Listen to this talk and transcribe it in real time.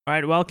All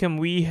right, welcome.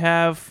 We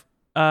have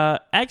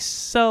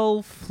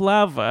Excel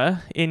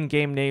Flava in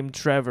game name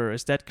Trevor.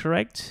 Is that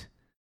correct?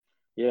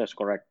 Yes,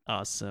 correct.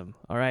 Awesome.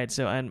 All right,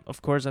 so and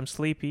of course I'm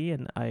Sleepy,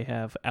 and I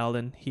have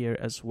Alan here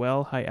as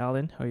well. Hi,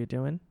 Alan. How you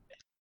doing?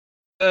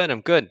 Good,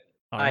 I'm good.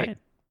 All Hi. right.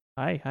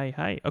 Hi, hi,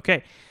 hi.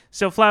 Okay,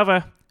 so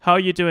Flava, how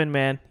you doing,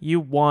 man? You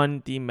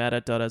won the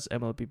Meta.us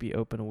MLBB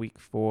Open Week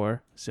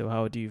 4. So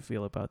how do you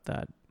feel about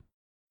that?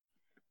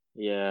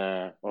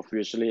 Yeah,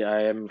 obviously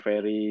I am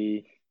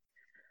very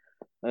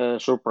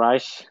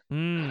surprised.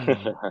 Hmm.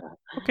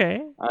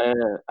 Okay.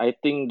 I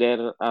think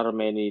there are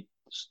many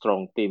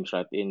strong teams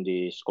right in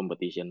this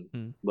competition,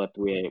 Hmm. but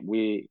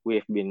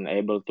we've been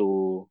able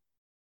to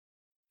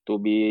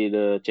be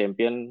the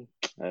champion.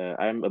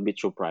 I'm a bit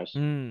surprised.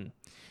 Hmm.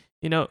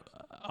 You know,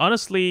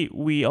 honestly,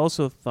 we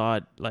also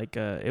thought like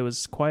it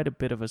was quite a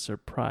bit of a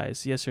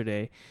surprise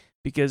yesterday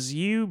because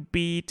you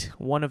beat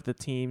one of the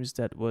teams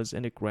that was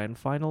in the grand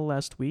final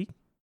last week,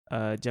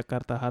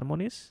 Jakarta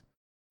Harmonis,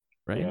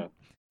 right? Yeah.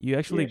 You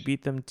actually Yes.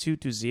 beat them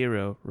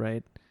 2-0,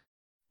 right?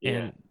 Yeah.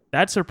 And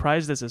that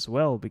surprised us as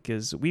well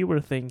because we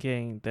were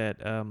thinking that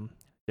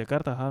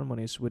Jakarta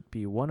Harmonis would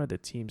be one of the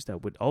teams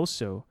that would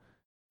also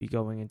be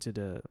going into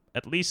the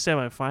at least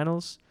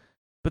semifinals,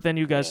 but then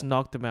you guys Yeah.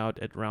 knocked them out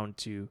at round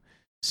two.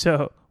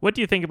 So, what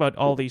do you think about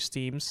all these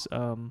teams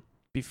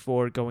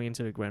before going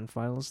into the grand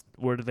finals?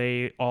 Were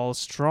they all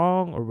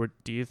strong, or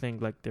do you think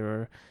like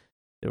there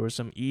were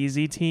some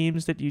easy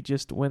teams that you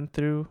just went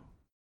through?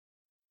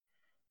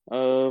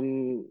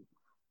 Um,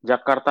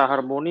 Jakarta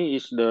Harmony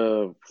is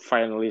the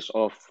finalist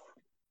of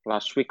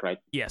last week, right?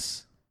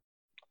 Yes.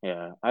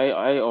 Yeah,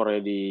 I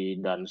already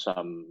done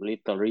some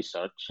little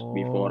research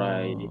before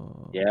I.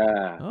 Oh,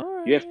 Yeah,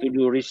 all you have to right.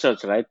 do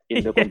research, right,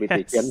 in the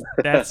competition.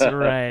 Yes, that's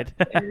right.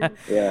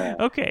 Yeah,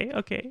 Okay,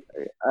 okay.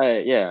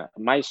 yeah,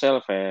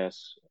 myself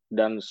has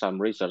done some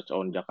research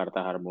on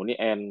Jakarta Harmony,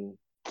 and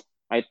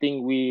I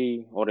think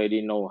we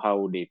already know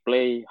how they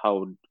play,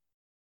 how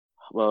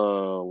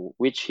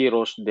which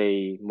heroes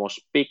they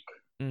most pick,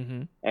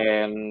 Mm-hmm.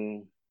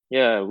 and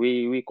yeah,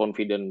 we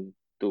confident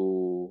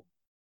to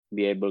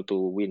be able to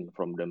win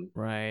from them.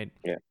 Right.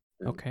 Yeah.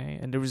 Mm. Okay,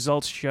 and the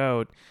results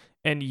showed.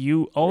 And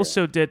you Yeah.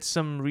 also did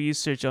some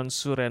research on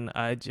Suren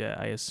Aja,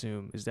 I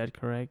assume. Is that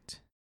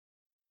correct?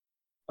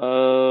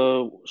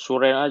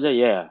 Suren aja,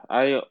 yeah.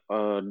 I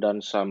done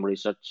some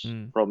research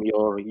Mm, from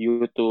your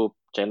YouTube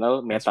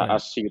channel, that's Meta right.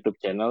 As YouTube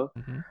channel.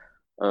 Mm-hmm.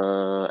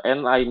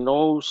 And I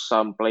know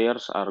some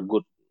players are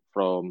good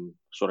from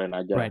Suren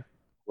aja. Right.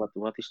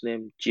 What is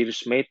name?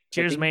 Cheers mate, I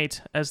Cheers, think. mate,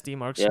 as the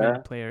marksman Yeah,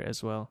 player as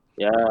well.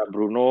 yeah.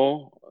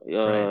 Bruno.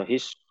 Right.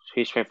 His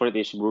favorite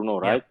is Bruno,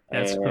 Yep, right?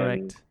 that's And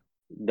correct.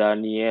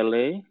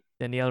 Daniele.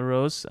 Danielle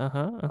Rose. Uh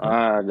huh. Uh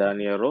huh.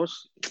 Daniel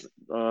Rose.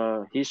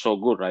 He's so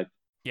good, right?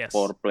 Yes.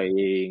 For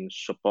playing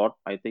support,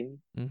 I think.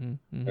 Mm-hmm.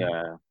 Mm-hmm.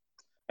 Yeah.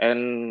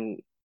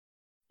 And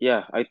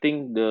yeah, I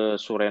think the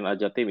Suren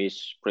Aja team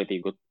is pretty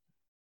good.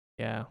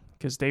 Yeah,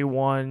 because they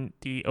won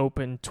the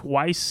Open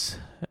twice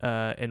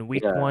in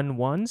week Yeah. one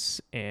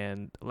once,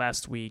 and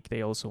last week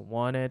they also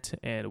won it.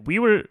 And we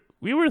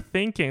were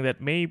thinking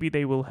that maybe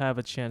they will have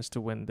a chance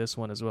to win this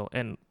one as well.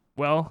 And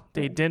well,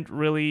 they Mm. didn't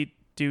really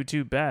do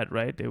too bad,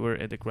 right? They were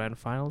in the grand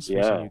finals,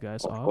 facing Yeah, you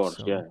guys of off, course.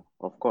 so Yeah,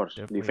 of course.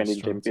 definitely a Defending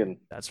strong team. champion.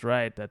 That's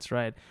right. That's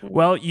right. Mm.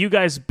 Well, you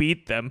guys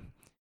beat them.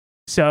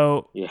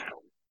 So Yeah.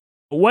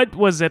 what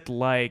was it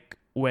like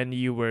when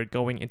you were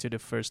going into the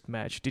first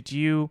match? Did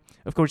you,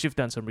 of course, you've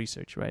done some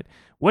research, right?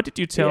 What did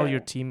you tell your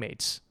Yeah.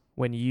 teammates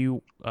when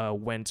you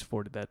went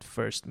for that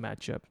first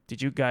matchup?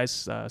 Did you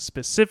guys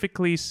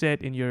specifically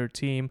said in your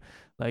team,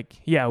 like,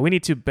 yeah, we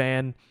need to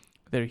ban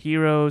their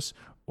heroes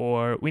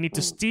or we need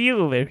to Mm.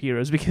 steal their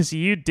heroes because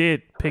you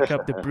did pick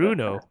up the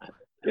Bruno,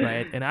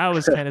 right? And I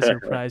was kind of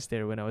surprised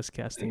there when I was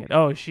casting it.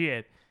 Oh,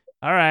 shit.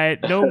 All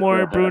right, no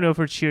more Bruno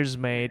for Cheers,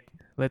 mate.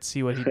 Let's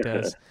see what he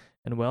does.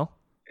 And well,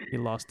 he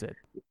lost it.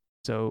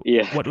 So,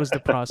 Yeah. what was the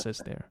process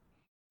there?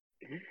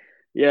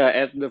 Yeah,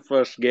 at the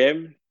first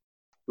game,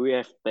 we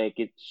have take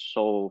it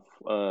so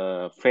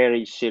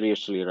very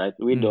seriously, right?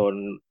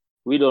 Mm,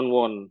 We don't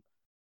want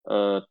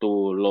to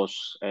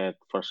lose at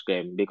first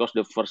game because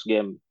the first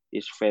game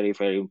is very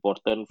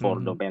important for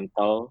mm-hmm. the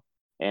mental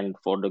and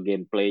for the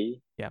gameplay,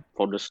 Yeah.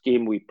 for the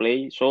scheme we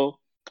play. So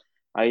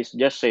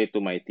just say to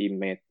my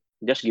teammate,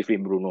 just give me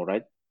Bruno,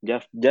 right?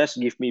 Just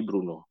give me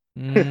Bruno.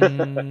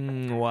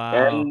 Wow.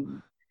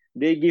 And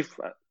they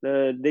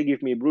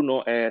give me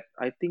Bruno at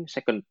I think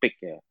second pick,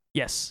 yeah.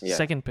 Yes. Yeah.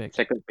 Second pick.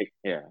 Second pick,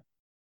 yeah.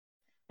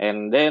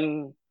 And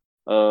then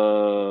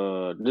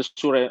the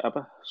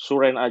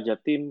Suren Aja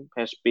team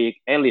has picked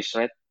Ellis,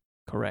 right?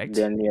 Correct.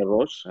 Daniel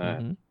Rose.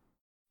 Mm-hmm.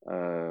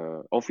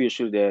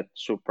 Obviously that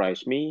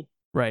surprised me.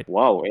 Right.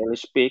 Wow,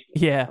 Ellis pick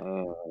Yeah.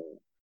 uh,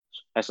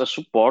 as a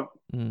support.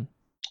 Mm,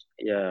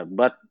 Yeah,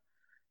 but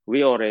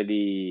we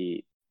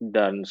already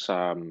done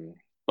some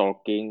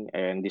talking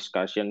and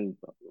discussion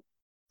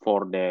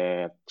for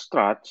the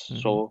strats, mm-hmm.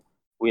 so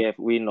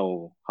we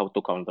know how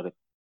to counter it.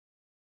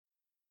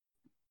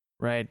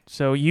 Right.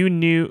 So you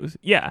knew,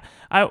 yeah.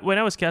 I when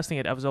I was casting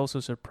it, I was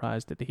also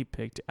surprised that he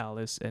picked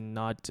Alice and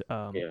not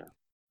Yeah.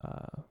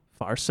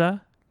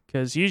 Farsa,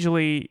 because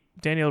usually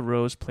Daniel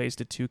Rose plays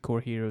the two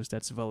core heroes.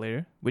 That's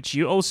Valir, which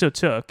you also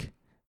took,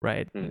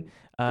 right? Mm.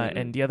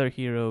 And the other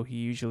hero he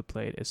usually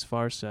played is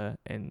Farsa,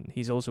 and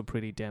he's also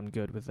pretty damn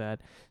good with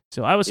that.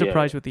 So I was Yeah.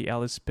 surprised with the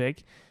Alice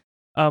pick.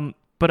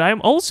 But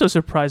I'm also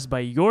surprised by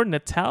your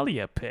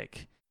Natalia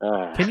pick.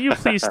 Can you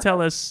please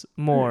tell us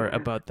more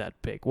about that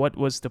pick? What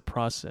was the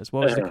process?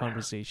 What was the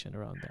conversation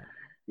around that?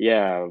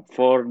 Yeah,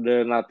 for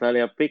the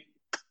Natalia pick,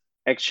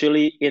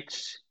 actually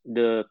it's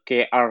the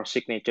KR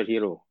signature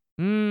hero.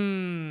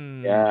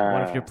 One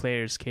of your Yeah,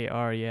 players,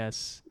 KR,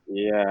 yes.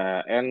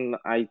 yeah, and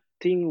I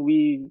think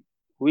we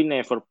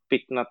never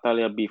picked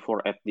Natalia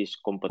before at this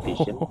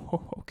competition.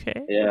 Okay,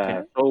 Yeah, okay.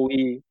 so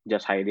we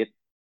just hide it.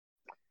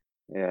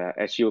 Yeah,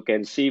 as you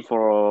can see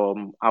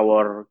from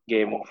our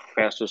game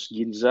versus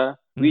Ginza,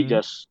 we Mm-hmm.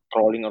 just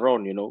trolling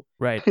around, you know.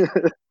 Right. We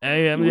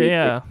pick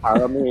Yeah.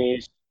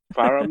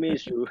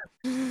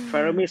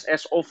 Faramis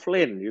as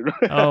offlane, you know.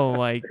 Oh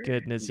my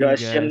goodness, you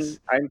Gaussian, guys.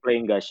 I'm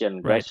playing Gaussian.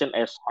 Right. Gaussian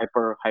as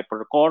hypercore.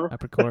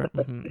 Hypercore.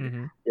 Mm-hmm,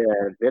 mm-hmm.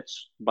 Yeah,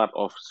 that's part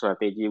of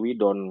strategy. We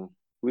don't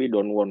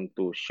want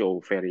to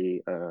show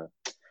very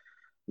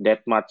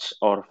that much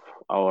of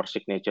our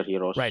signature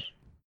heroes. Right.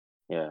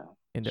 Yeah.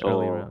 In the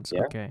early So rounds.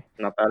 yeah, Okay.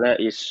 Natalia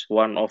is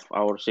one of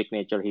our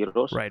signature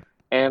heroes. Right.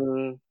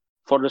 And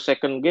for the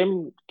second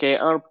game,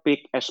 KR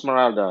pick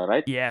Esmeralda,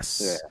 right? Yeah.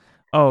 Yes.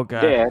 Oh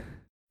god. That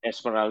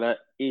Esmeralda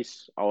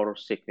is our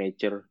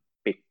signature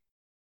pick.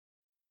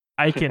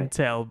 I can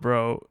tell,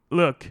 bro.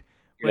 Look,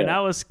 when Yeah.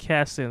 I was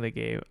casting the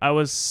game, I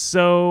was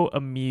so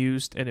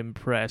amused and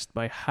impressed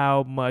by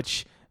how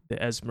much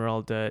the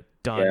Esmeralda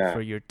done Yeah.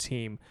 for your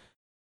team.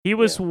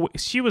 Yeah.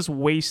 She was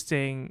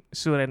wasting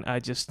Suren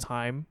Aja's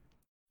time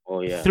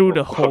Oh yeah, through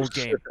the of whole course.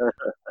 game.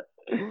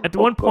 At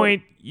Of one course.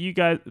 point, you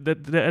guys, the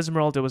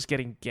Esmeralda was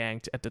getting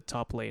ganked at the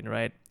top lane,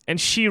 right? And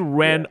she Yeah.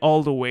 ran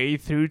all the way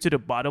through to the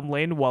bottom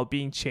lane while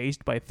being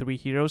chased by three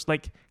heroes.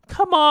 Like,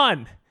 come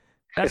on!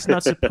 That's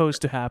not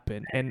supposed to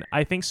happen. And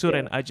I think Sura Yeah.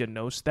 and Aja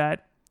knows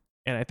that.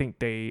 And I think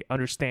they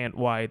understand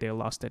why they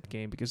lost that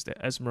game because the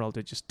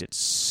Esmeralda just did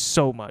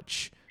so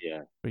much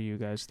Yeah. for you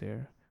guys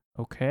there.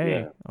 Yeah.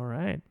 Okay. All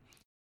right.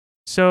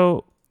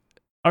 So,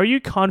 are you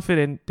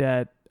confident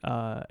that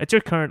at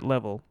your current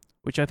level,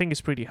 which I think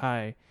is pretty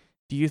high,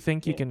 do you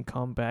think you Yeah. can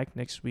come back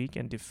next week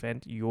and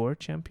defend your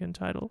champion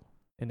title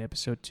in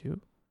episode 2?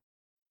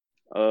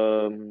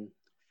 Um,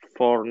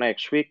 for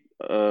next week,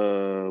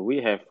 we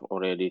have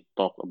already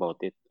talked about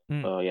it.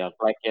 Mm. Yeah,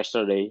 like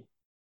yesterday,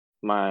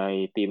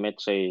 my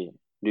teammates say,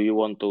 "Do you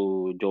want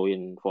to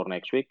join for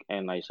next week?"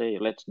 And I say,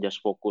 "Let's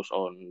just focus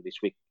on this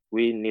week.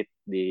 We need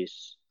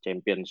this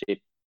championship."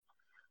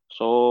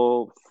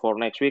 So for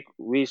next week,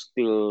 we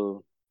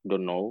still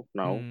don't know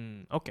now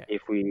Okay.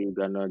 if we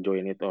gonna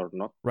join it or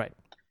not. Right.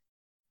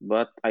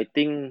 But I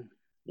think,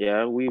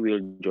 yeah, we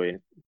will join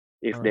it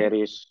if All there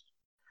right. is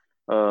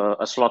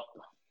a slot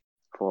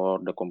for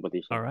the All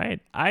competition. right.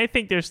 I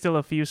think there's still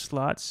a few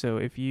slots, so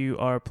if you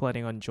are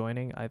planning on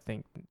joining, I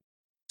think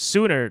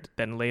sooner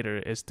than later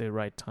is the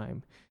right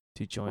time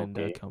to join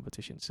the Okay.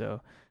 competition.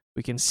 So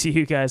we can see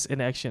you guys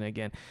in action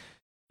again.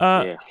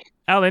 Uh Yeah.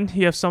 Alan,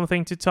 you have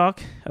something to talk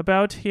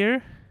about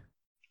here?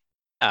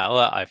 Well,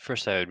 I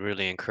would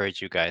really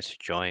encourage you guys to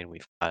join.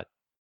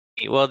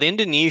 The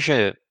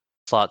Indonesia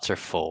slots are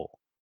full,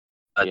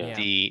 but Yeah. Yeah.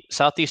 the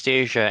Southeast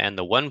Asia and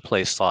the one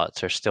place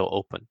slots are still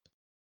open.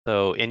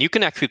 So, and you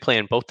can actually play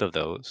in both of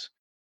those,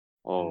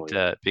 Oh and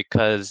yeah.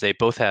 because they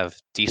both have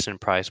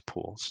decent prize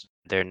pools,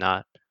 they're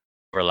not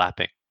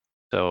overlapping.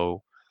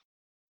 So,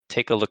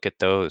 take a look at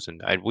those,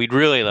 and we'd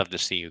really love to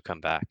see you come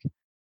back.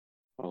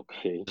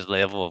 Okay. The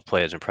level of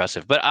play is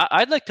impressive, but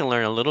I'd like to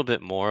learn a little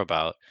bit more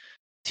about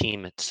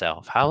team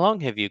itself. How long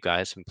have you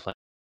guys been playing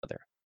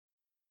together?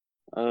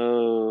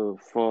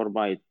 For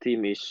my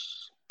team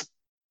is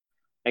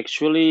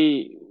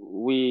actually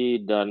we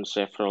done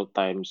several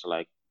times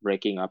like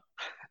breaking up.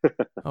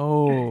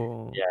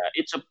 Oh, Yeah,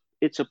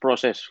 it's a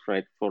process,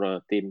 right, for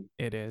a team,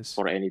 it is.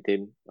 for any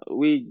team.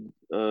 We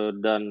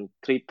done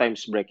three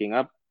times breaking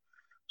up.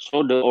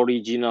 So the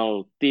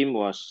original team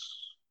was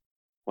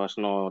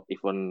not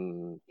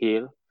even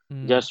here.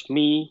 Mm. Just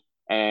me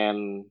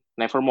and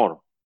Nevermore,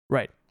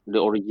 Right. the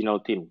original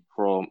team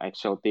from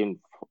Excel team.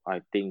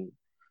 I think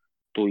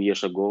 2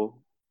 years ago.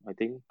 I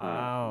think,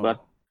 but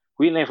Wow.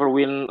 we never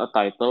win a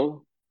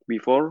title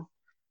before,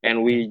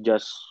 and Okay. we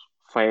just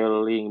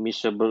failing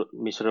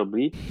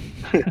miserably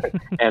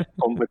at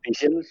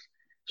competitions.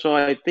 So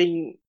I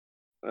think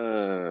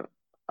uh,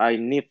 I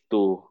need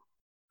to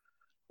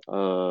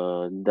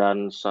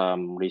done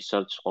some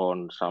research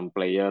on some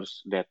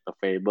players that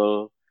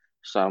available,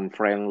 some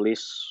friend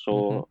list.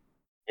 Mm-hmm. So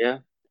yeah,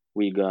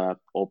 we got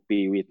OP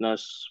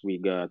Witness, we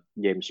got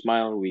James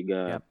Smile, we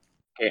got Yep.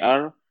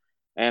 KR,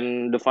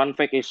 and the fun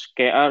fact is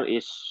KR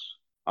is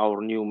our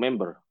new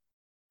member,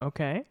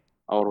 Okay.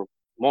 our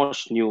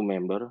most new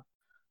member,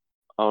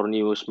 our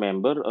newest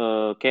member.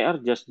 KR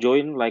just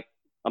joined like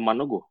a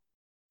month ago.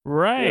 Yeah,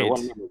 1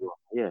 Right. minute ago.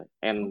 Yeah,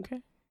 and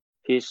Okay.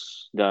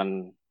 he's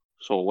done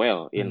so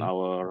well in Mm.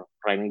 our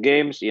ranked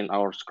games, in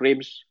our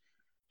scrims.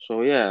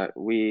 So yeah,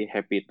 we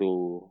happy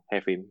to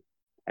have him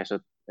as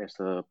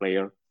a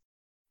player.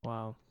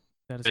 Wow.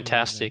 That is amazing.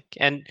 Fantastic.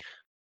 And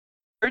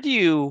where do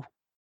you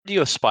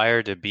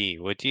aspire to be?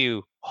 What do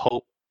you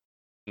hope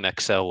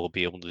Excel will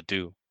be able to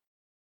do?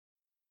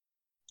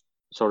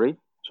 Sorry,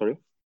 sorry.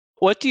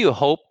 What do you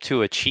hope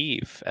to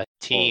achieve as a Oh,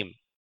 team?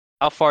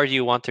 How far do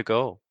you want to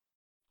go?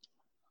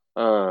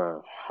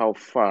 how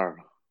far?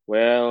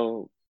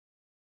 Well,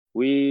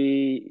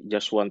 we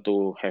just want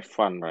to have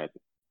fun, right?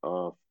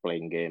 Of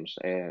playing games.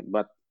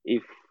 But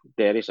if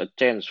there is a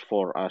chance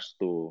for us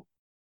to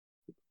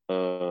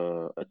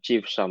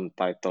achieve some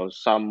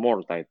titles, some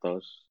more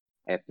titles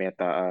at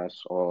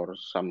Meta-Us or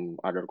some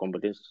other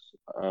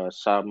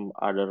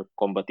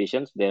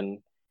competitions,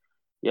 then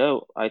yeah,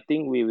 I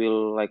think we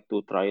will like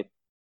to try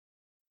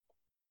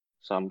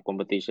some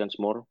competitions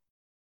more.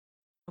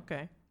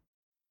 Okay.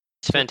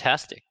 It's So,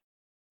 fantastic.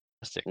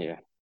 Fantastic. Yeah.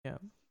 yeah.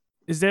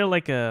 Is there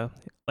like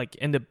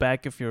in the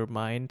back of your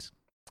mind,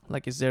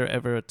 like is there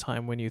ever a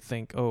time when you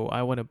think, "Oh,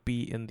 I want to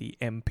be in the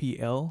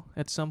MPL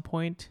at some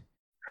point?"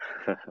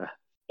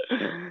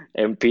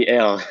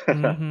 MPL.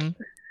 Mhm.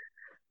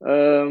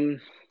 um,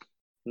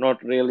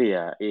 Not really.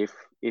 Yeah.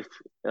 If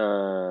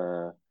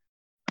uh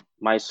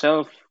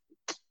myself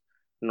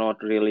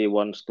not really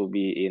wants to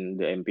be in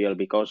the MPL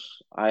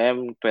because I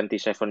am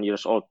 27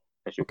 years old,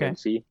 as you Okay. can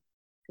see.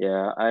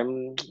 Yeah,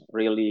 I'm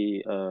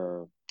really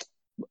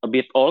a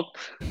bit old,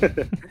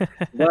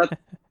 but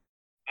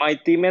my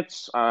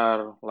teammates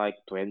are like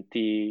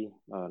 20,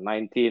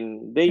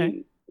 19.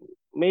 Okay.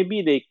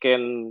 Maybe they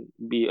can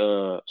be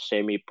a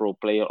semi-pro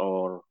player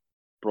or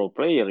pro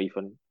player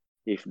even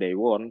if they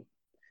want.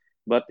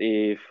 But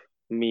if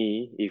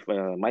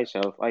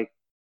myself, I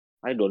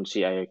don't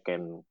see I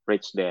can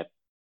reach that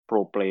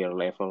pro player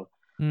level.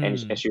 And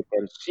Mm, as you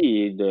can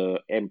see,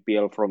 the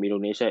MPL from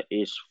Indonesia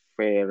is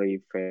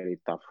very, very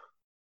tough.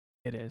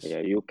 it is. Yeah,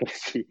 you can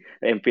see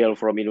MPL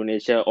from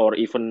Indonesia or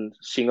even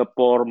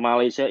Singapore,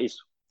 Malaysia is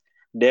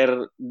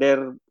their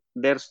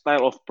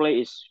style of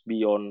play is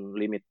beyond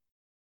limit.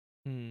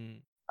 Mm,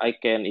 I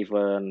can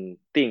even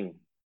think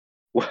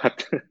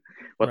what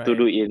what to right.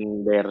 do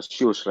in their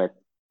shoes, right?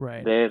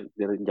 Right. They're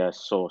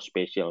just so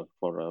special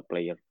for a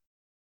player.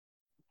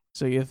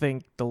 So you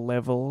think the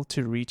level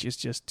to reach is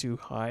just too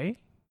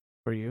high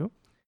for you?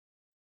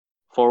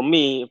 For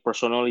me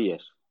personally,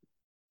 yes.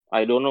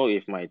 I don't know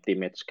if my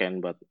teammates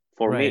can, but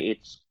for Right. me,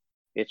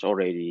 it's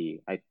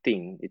already. I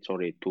think it's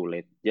already too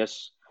late.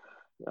 Just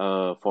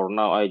for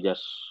now, I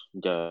just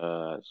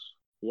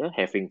yeah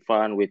having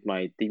fun with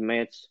my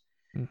teammates.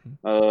 Mhm.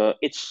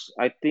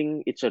 I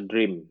think it's a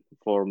dream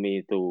for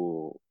me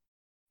to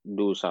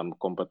do some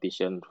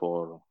competition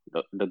for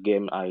the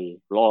game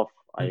I love.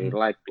 I Mhm.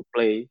 like to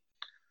play.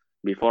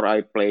 Before I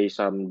play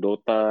some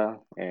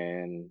Dota,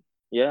 and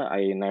yeah,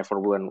 I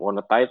never won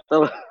a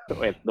title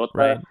at Dota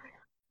Right.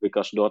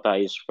 because Dota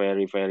is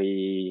very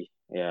very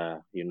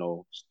yeah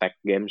stack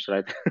games,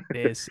 right?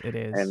 It is. It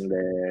is. And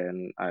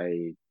then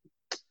I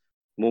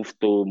moved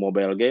to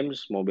mobile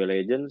games, Mobile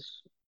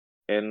Legends,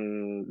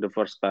 and the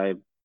first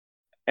time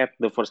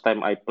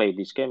I played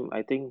this game,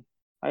 I think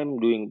I'm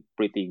doing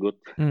pretty good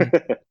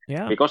Mm.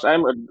 Yeah. because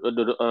I'm a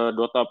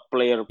Dota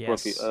player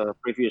Yes.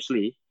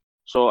 previously,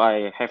 so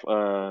I have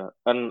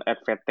an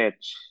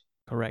advantage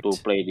to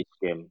Correct. play this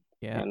game.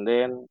 Yeah. And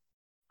then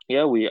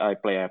yeah, I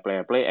play,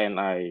 and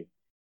I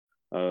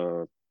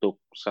took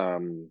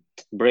some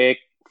break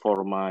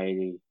for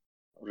my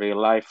real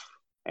life,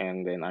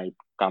 and then I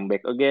come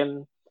back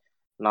again.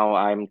 Now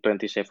I'm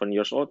 27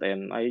 years old,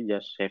 and I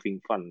just having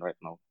fun right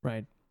now.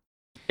 Right.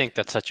 I think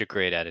that's such a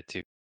great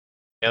attitude.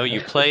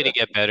 You play to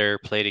get better,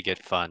 play to get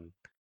fun.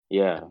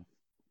 Yeah,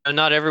 And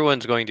not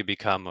everyone's going to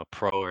become a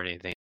pro or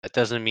anything. That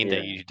doesn't mean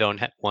that yeah, you don't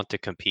want to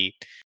compete,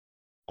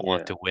 don't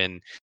want yeah, to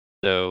win.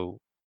 So,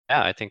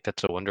 yeah, I think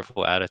that's a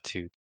wonderful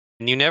attitude.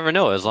 And you never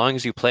know. As long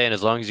as you play and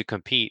as long as you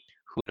compete,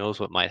 who knows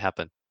what might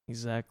happen.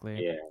 Exactly.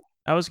 yeah,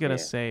 I was gonna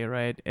yeah, say,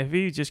 right, if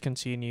you just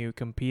continue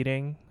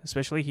competing,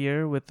 especially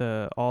here with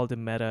all the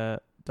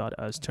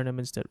Meta.us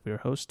tournaments that we're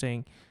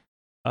hosting,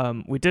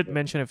 we did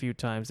mention a few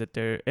times that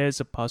there is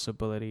a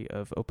possibility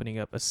of opening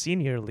up a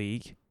senior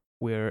league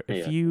where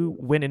if yeah, you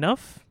win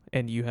enough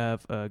and you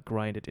have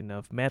grinded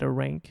enough meta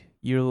rank,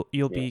 you'll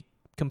yeah, be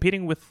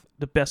competing with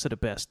the best of the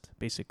best,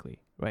 basically,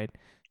 right?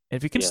 And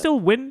if you can yeah, still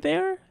win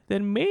there,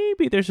 then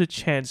maybe there's a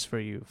chance for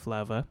you,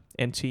 Flava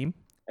and team.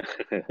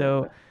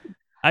 So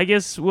I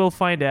guess we'll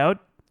find out,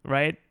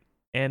 right?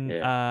 And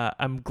yeah,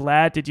 I'm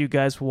glad that you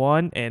guys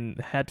won and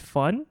had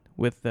fun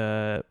with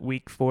the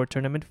week 4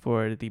 tournament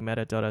for the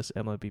Meta.us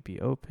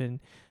MLBP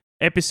Open.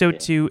 Episode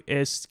yeah. 2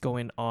 is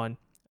going on.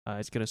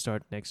 It's going to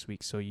start next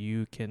week, so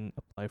you can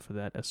apply for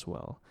that as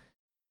well.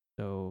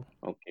 So,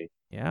 Okay.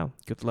 yeah,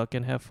 good luck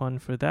and have fun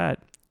for that.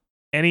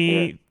 Yeah.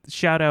 Any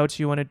shout outs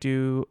you want to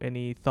do?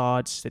 Any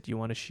thoughts that you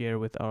want to share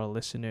with our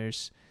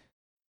listeners?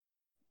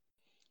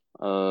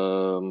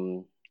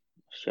 Um.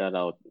 shout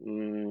out.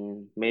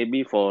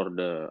 Maybe for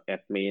the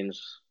admins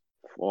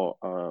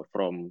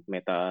from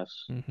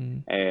Metas Mm-hmm.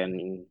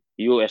 and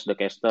you as the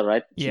caster,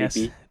 right, Yes,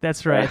 Sleepy?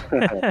 that's right.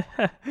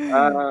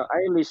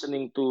 I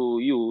listening to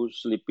you,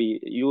 Sleepy.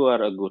 You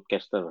are a good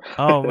caster.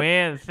 Oh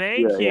man, Yeah, thank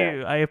yeah.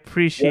 you. I You are a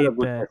appreciate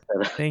good that.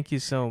 caster. Thank you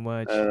so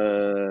much.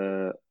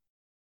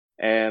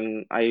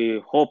 And I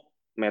hope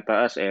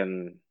Metas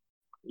and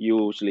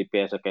you, Sleepy,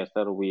 as a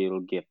caster will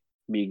get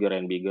bigger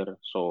and bigger.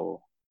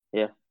 So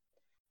yeah,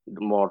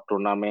 more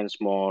tournaments,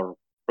 more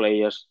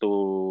players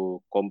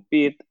to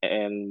compete,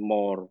 and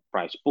more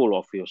prize pool,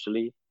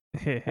 obviously.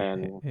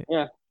 And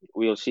yeah,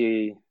 we'll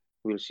see.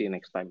 We'll see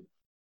next time.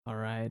 All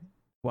right.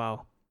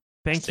 Wow.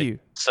 Thank Fantastic. you.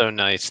 So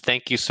nice.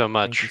 Thank you so Thank you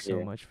much. so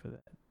Yeah. much for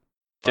that.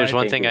 There's Right.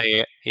 one Thank thing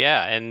you.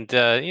 yeah, and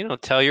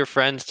tell your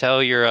friends,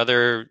 tell your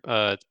other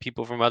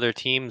people from other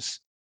teams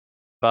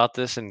about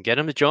this, and get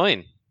them to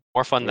join.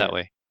 More fun that Yeah.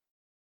 way.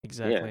 Yeah.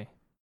 Exactly.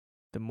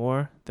 The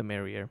more, the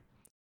merrier.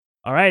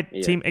 All right,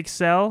 Yeah. Team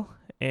Excel.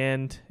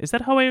 And is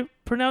that how I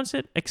pronounce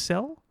it?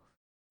 Excel?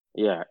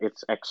 Yeah.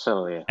 It's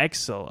Excel. Yeah.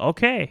 Excel.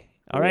 Okay.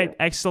 All Yeah. right,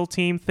 Excel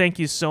team, thank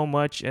you so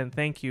much. And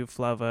thank you,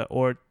 Flava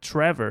or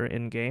Trevor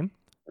in game,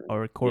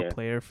 our core Yeah.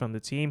 player from the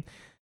team.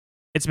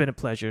 It's been a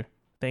pleasure.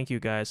 Thank you,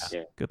 guys.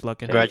 Yeah. Good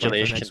luck and have Same fun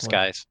here. for the next Congratulations, one.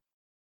 guys.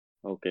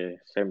 Okay.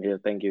 Same here.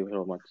 Thank you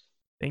so much.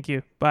 Thank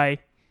you. Bye.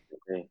 Okay.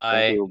 Thank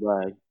I you.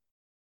 Bye.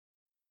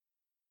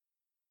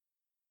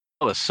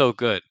 That was so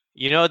good.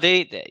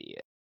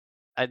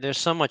 There's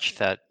so much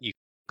that you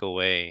take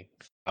away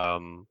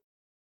from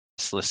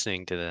just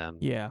listening to them.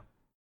 Yeah,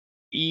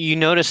 You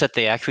notice that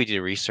they actually did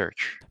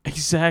research.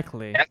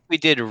 exactly. They actually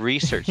did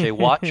research. They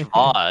watched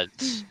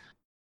VODs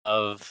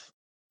of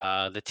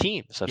the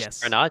teams of Yes.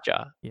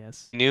 Saranaja,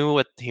 Yes. knew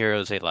what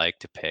heroes they like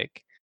to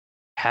pick,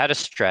 had a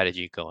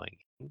strategy going.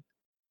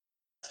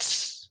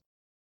 That's,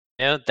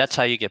 that's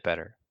how you get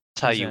better.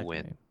 That's how you win.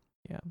 Exactly.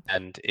 Yeah.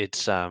 And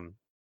it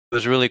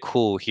was really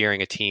cool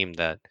hearing a team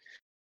that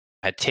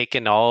had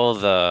taken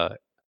every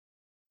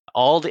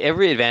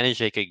advantage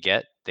they could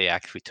get, they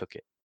actually took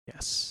it.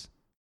 Yes.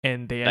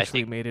 And they And I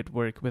actually think made it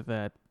work with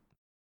that.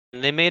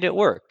 they made it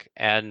work.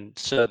 And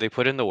so they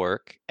put in the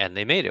work and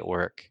they made it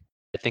work.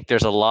 I think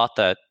there's a lot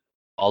that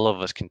all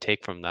of us can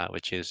take from that,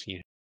 which is,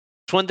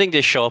 it's one thing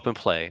to show up and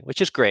play,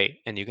 which is great,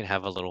 and you can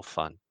have a little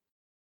fun.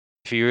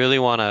 If you really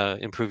want to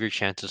improve your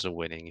chances of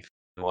winning, if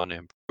you want to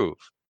improve,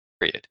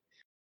 period,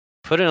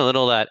 put in a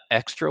little of that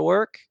extra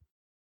work,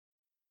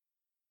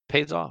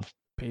 pays off.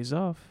 Pays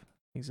off.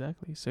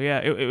 Exactly. So yeah,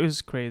 it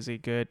was crazy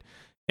good.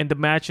 And the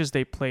matches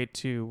they played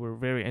too were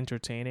very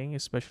entertaining,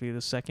 especially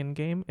the second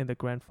game in the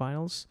grand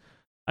finals.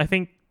 I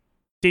think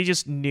they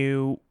just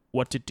knew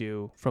what to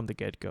do from the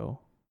get go.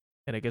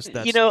 And I guess You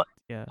that's know,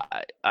 yeah.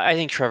 I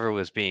think Trevor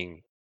was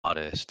being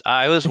modest.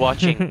 I was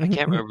watching. I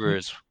can't remember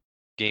his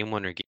game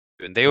one or game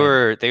two, and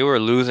Right. they were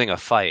losing a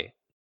fight.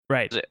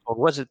 Right. Or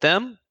was it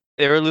them?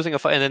 They were losing a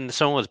fight, and then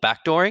someone was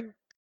backdooring.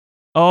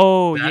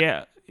 Oh That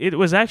yeah. It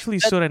was actually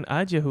that Soren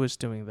Aja who was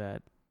doing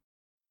that.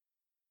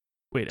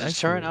 Wait, was it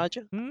Saran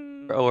actually.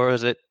 Aja, or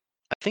was it?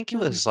 I think it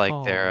Can't was like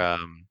their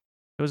recall.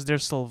 It was their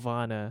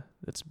Sylvana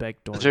that's was there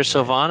backdooring, right?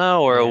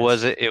 Sylvana, or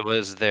was Yes. it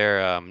was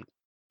their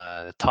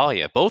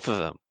Talia? Both of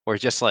them were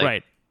just like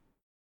Right.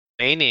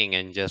 feigning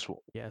and just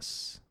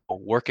Yes.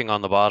 working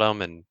on the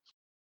bottom, and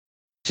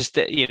just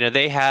that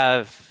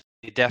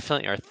they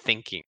definitely are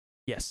thinking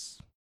Yes.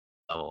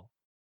 level,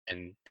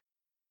 and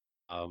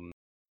um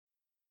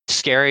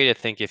scary to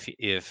think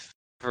if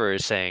Trevor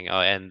is saying,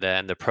 oh, and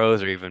then the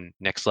pros are even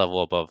next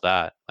level above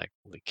that. Like,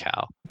 holy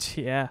cow!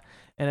 Yeah.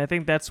 And I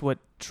think that's what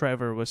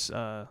Trevor was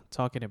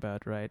talking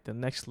about, right? The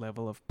next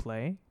level of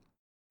play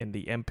in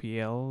the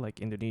MPL, like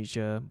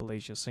Indonesia,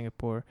 Malaysia,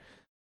 Singapore.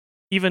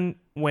 Even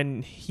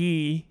when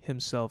he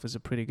himself is a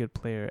pretty good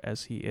player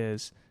as he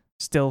is,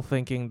 still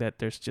thinking that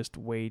there's just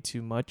way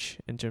too much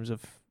in terms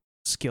of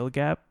skill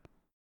gap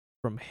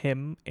from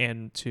him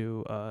and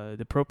to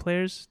the pro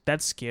players.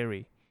 That's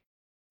scary,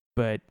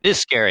 but It is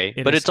scary,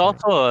 it but is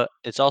scary.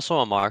 it's also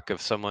a mark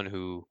of someone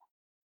who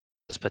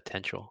has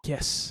potential.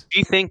 Yes. If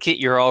you think that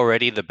you're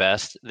already the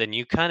best, then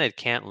you kind of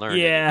can't learn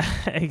anything.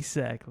 Yeah,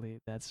 exactly.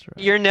 That's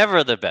right. You're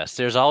never the best.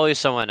 There's always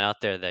someone out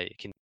there that you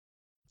can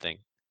think.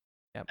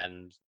 Yep.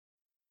 And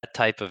that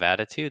type of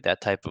attitude, that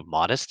type of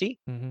modesty,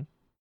 Mm-hmm.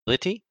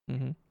 ability,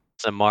 Mm-hmm.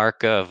 it's a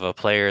mark of a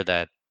player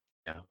that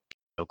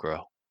will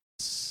grow.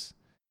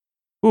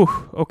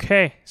 Ooh,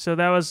 okay. So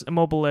that was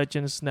Mobile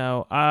Legends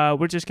now.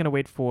 We're just gonna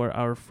wait for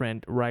our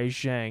friend Rai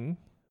Zhang,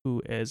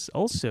 who is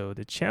also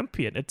the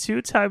champion, a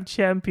two-time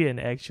champion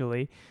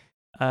actually,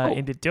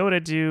 in the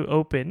Dota 2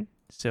 Open.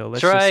 So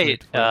let's That's just right.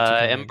 wait for him to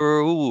come in.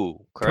 Ember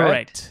Wu,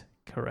 correct?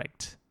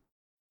 Correct.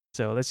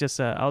 So let's just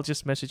I'll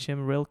just message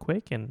him real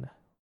quick and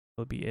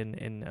he'll be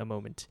in a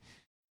moment.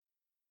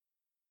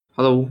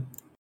 Hello.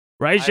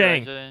 Rai Hi,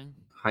 Zhang. Rajan.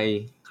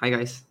 Hi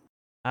guys.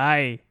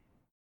 Hi.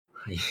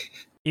 Hi.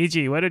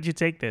 EG, why don't you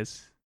take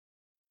this?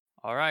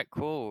 All right,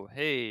 cool.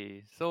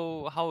 Hey,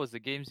 so how was the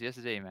games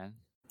yesterday, man?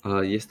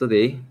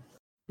 Yesterday,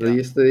 Yeah.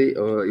 yesterday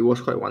it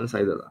was quite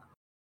one-sided lah.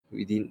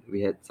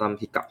 We had some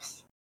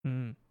hiccups.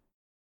 Mm.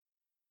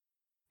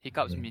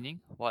 Hiccups Yeah. meaning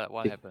what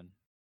Hic- happened?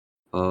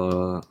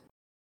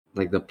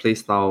 Like the play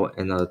style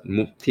and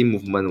team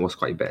movement was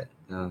quite bad.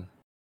 Yeah.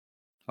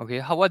 Okay,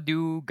 what do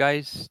you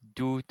guys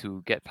do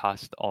to get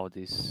past all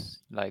this?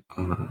 Like,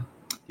 Uh,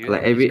 do you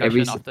like have a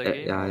discussion after yeah,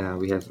 game yeah, or?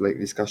 we have like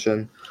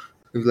discussion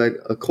with like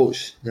a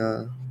coach.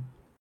 Yeah.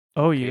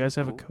 Oh, you Okay, guys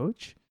have a cool.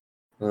 coach?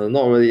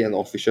 Not really an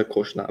official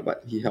coach now,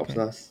 but he helps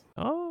Okay. us.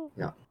 Oh,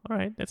 Yeah. all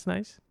right. That's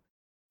nice.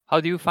 How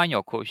do you find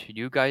your coach?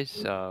 You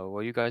guys,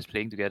 were you guys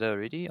playing together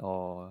already,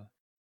 or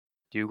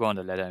do you go on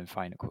the ladder and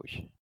find a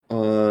coach?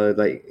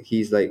 Like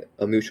he's like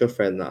a mutual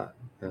friend lah.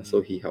 Yeah,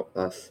 so he helped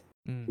us.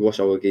 Mm. He watch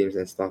our games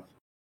and stuff.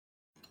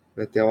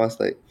 Like tell us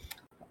like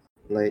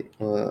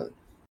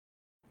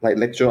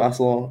lecture us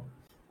lor.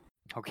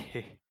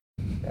 Okay,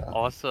 Yeah.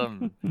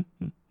 awesome.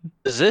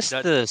 Is this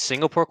That- the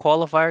Singapore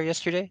qualifier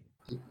yesterday?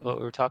 What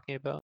we were talking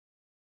about?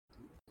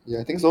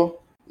 Yeah, I think so.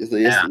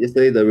 Yeah.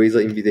 Yesterday the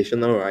Razer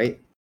Invitational, right?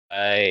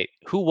 Right.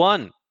 Who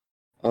won?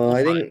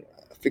 I think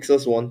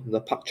Fixers won the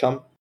Park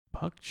Chum.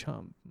 Puck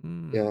chump.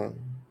 Mm. Yeah.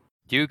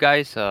 Do you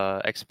guys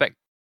expect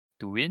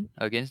to win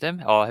against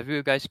them, or have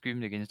you guys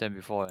screamed against them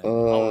before? And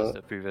how was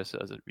the previous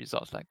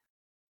results like?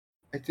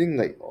 I think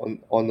like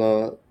on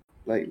a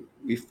like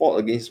we fought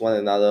against one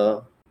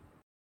another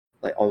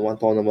like on one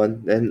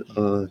tournament. Then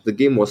the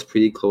game was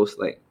pretty close,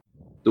 like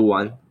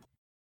 2-1.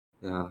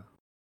 Yeah.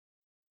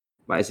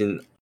 But as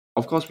in,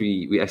 of course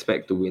we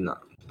expect to win lah.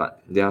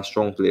 But they are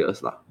strong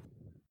players lah.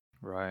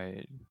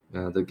 Right.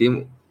 Yeah. The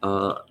game.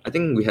 I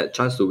think we had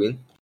chance to win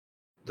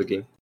the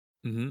game.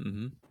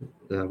 Mm-hmm.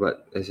 Yeah.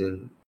 But as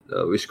in,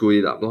 we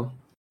screwed it up lor.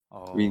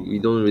 Oh. We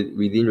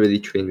didn't really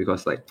train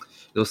because like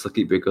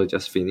circuit breaker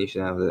just finished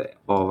and after that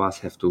all of us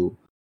have to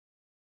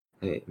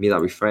meet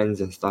up with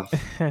friends and stuff.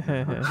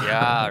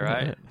 Yeah.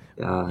 Right.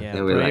 Yeah. Yeah,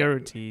 Then we're like,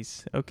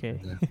 priorities.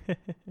 Okay.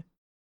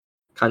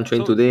 can't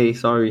train So- today.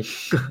 Sorry.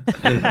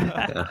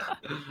 Yeah.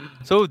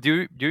 So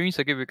during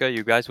circuit breaker,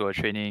 you guys were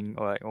training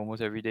like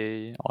almost every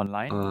day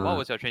online. What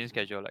was your training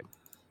schedule like?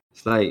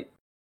 It's like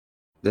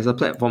there's a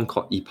platform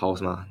called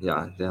ePulse ma.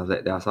 Yeah.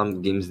 There are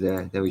some games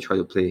there. Then we try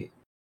to play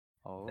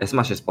as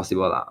much as Oh.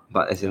 possible lah.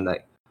 But as in Yeah.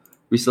 like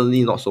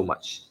recently not so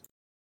much.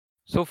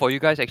 So for you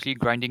guys, actually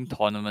grinding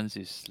tournaments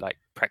is like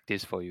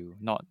practice for you,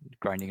 not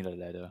grinding the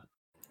ladder.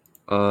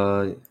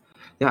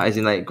 Yeah, as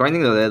in like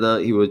grinding the ladder,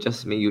 it will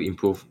just make you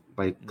improve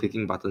by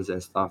clicking buttons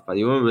and stuff, but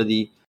it won't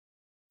really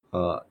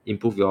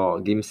improve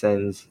your game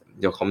sense,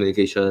 your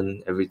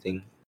communication,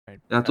 everything. Right.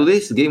 Yeah,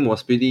 today's game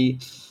was pretty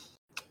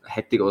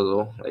hectic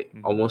also, like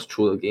Mhm. almost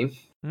through the game.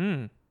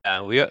 Mm.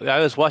 I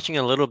was watching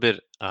a little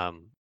bit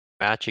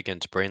match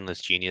against Brainless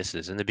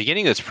Geniuses. In the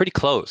beginning, it was pretty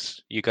close.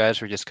 You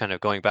guys were just kind of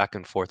going back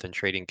and forth and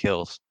trading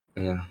kills.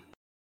 Yeah.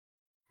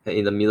 And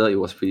in the middle, it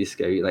was pretty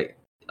scary. Like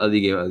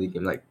early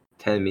game, like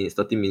 10 minutes,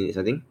 13 minutes,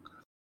 I think.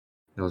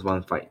 There was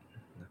one fight.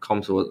 The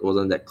comms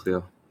wasn't that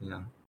clear.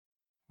 Yeah.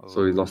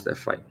 So we lost that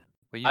fight.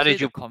 When you How say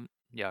did the you-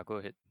 yeah, go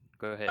ahead.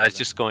 Go ahead. I was Evan.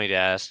 just going to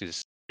ask: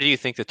 is what do you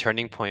think the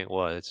turning point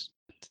was?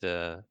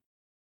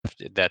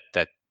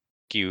 That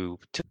you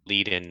took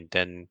lead and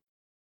then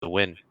the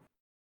win.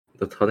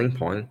 The turning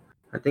point,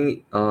 I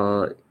think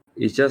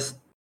it's just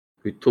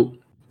we took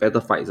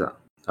better fights.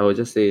 I would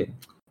just say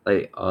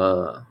like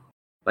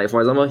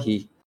for example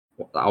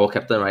our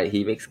captain, right,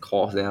 he makes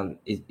calls then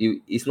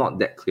it's not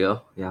that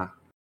clear. Yeah.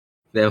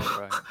 Then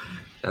Right.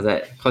 that's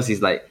that because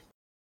he's like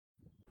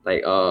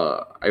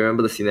I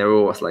remember the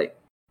scenario was like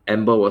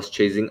Amber was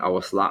chasing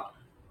our slug.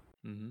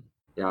 Mm-hmm.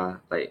 Yeah,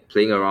 like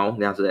playing around.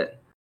 Then after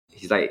that,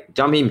 he's like,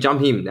 jump him.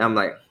 Then I'm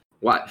like,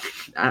 what?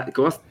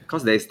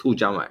 Because there's two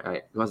jump,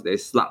 right? Because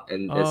there's slug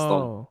and there's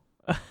storm. Oh.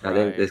 And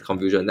then Right. there's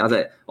confusion. Then after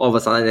that, all of a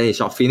sudden, then he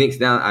shot Phoenix.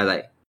 Then I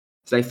like,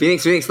 it's like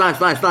Phoenix, stun.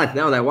 Then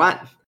I was like,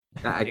 what?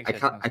 Then Phoenix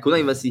has no I couldn't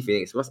even see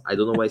Phoenix because I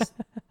don't know where's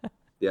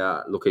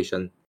their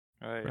location.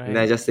 Right. Right. And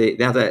then I just say,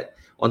 then after that,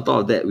 on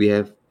top of that, we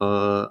have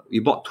we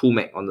bought two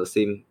Mac on the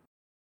same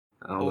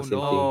Oh, thing.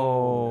 no.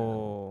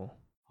 Oh.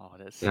 Oh,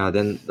 that's. Yeah,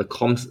 then the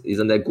comms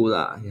isn't that good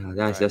lah. Yeah,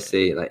 then I just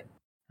say like,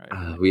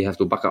 Right. we have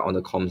to back up on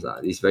the comms lah.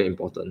 It's very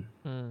important.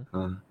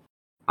 Mm.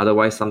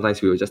 Otherwise,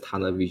 sometimes we will just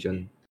tunnel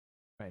vision.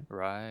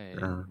 Right.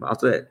 But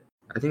after that,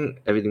 I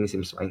think everything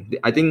seems fine.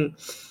 I think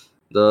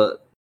the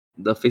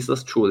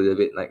faces threw a little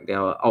bit, like they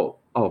are out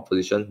of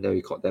position. Then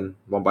we caught them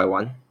one by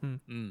one.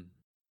 Mm.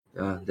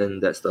 Then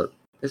that's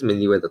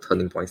mainly where the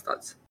turning point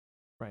starts.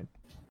 Okay.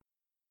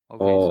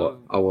 Or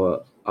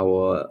So.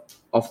 our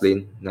off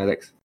lane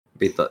Nilex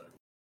baited.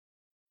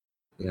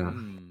 Yeah,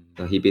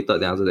 he baited.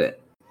 Then after that,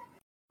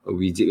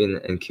 we zip in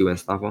and kill and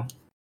stuff.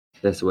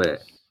 That's where.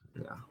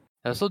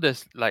 Yeah. So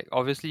there's like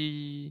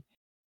obviously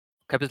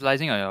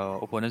capitalizing on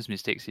your opponent's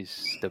mistakes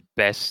is the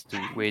best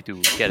way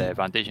to get an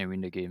advantage and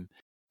win the game.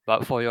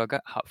 But for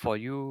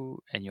you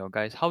and your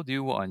guys, how do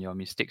you work on your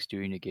mistakes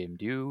during the game?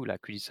 Do you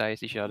like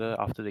criticize each other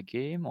after the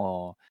game,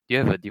 or do you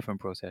have a different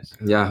process?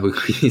 Yeah, we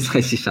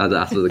criticize each other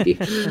after the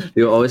game.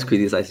 They will always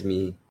criticize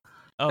me.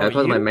 Oh,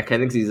 Because my you?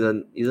 mechanics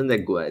isn't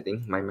that good. I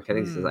think my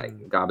mechanics is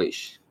like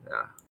garbage.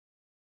 Yeah.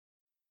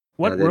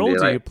 What then role they do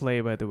like- you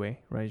play, by the way,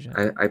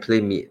 Rajan? I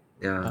play mid.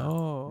 Yeah.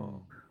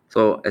 Oh,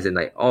 So as in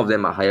like all of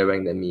them are higher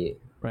ranked than me.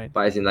 right.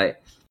 But as in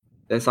like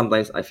then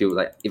sometimes I feel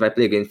like if I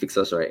play against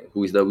fixers, right,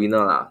 who is the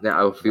winner lah, then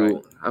I'll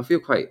feel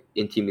quite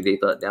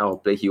intimidated. Then I'll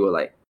play hero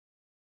like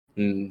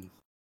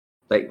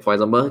for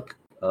example,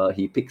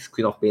 he picks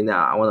Queen of Pain. Then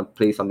I want to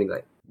play something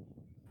like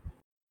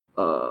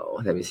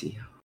let me see.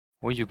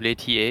 Won't you play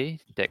TA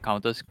that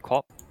counters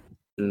Corp?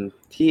 TA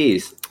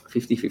is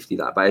 50-50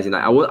 lah. But as in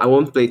like I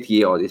won't play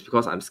TA all this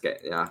because I'm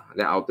scared. Yeah.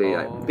 Then I'll play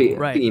Oh. pick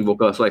Right.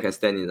 Invoker so I can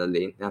stand in the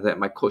lane. Then after that,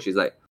 my coach is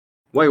like,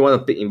 why you want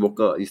to pick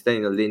Invoker? You stand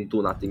in the lane,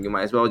 do nothing. You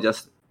might as well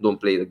just don't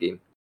play the game.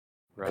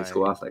 Like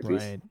scold us like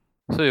this. Right.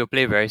 So you'll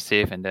play very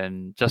safe and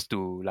then just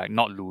to like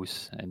not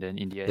lose, and then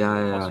in the end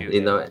it'll cost you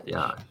In the the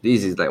advantage.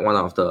 this is like one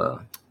of the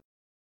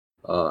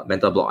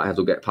mental block I have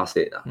to get past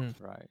it.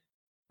 Right.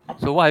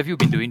 So what have you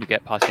been doing to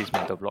get past this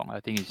mental block? I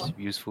think it's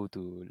useful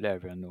to let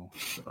everyone know.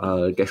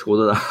 Get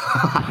scolded lah.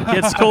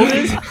 Get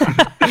scolded?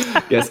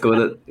 Get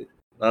scolded.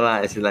 No lah,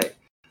 it's like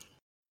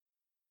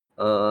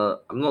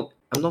I'm not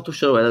too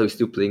sure whether we're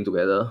still playing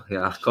together.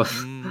 Yeah, cause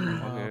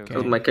Okay.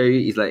 my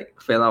carry is like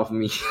fell out of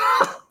me.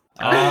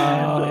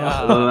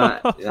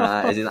 Oh.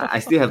 Yeah, as in I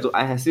still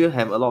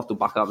have a lot to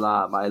back up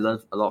lah, but I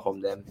learned a lot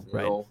from them. You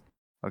Right. know.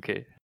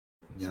 Okay.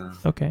 Yeah.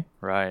 Okay.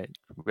 Right.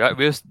 We'll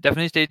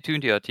definitely stay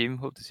tuned to your team.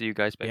 Hope to see you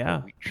guys back Yeah.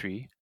 for week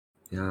 3.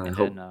 Yeah. I And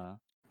hope then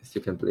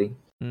still can play.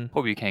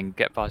 hope you can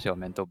get past your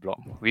mental block.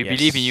 We Yes.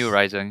 believe in you,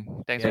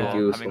 Ryzen. Thanks Thank for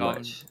you coming so on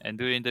much. and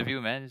do the interview,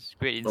 man. It's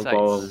great No insights.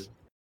 problem.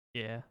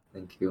 Yeah.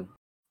 Thank you.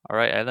 All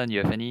right, Alan, you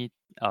have any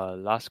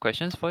last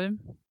questions for him?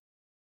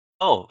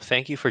 Oh,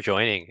 thank you for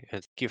joining.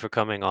 And thank you for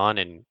coming on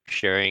and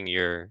sharing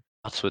your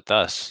thoughts with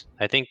us.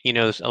 I think,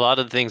 a lot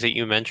of the things that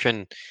you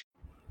mentioned,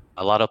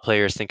 a lot of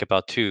players think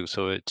about too.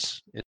 So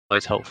it's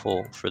always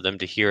helpful for them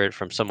to hear it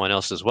from someone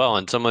else as well,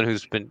 and someone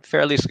who's been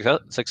fairly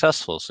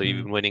successful. So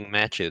you've been winning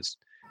matches.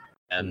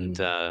 And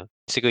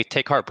basically,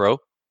 take heart, bro.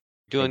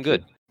 Doing Thank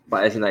good. you.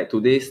 But as in like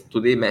today's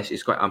match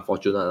is quite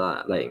unfortunate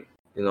lah. Like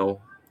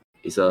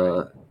it's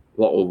a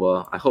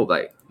walkover. I hope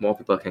like more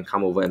people can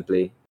come over and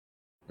play.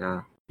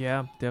 Yeah.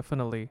 Yeah,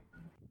 definitely.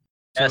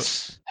 So-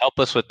 Yes, help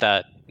us with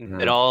that.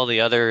 And all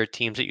the other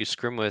teams that you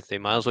scrim with, they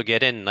might as well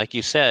get in. Like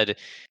you said,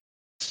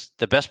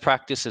 the best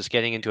practice is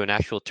getting into an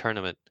actual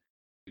tournament.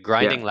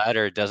 Grinding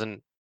ladder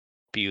doesn't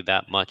help you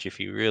that much if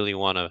you really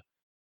want to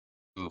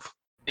move.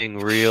 In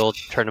real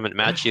tournament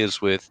matches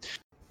with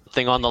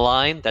something on the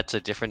line, that's a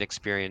different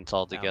experience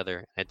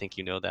altogether. I think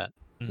you know that.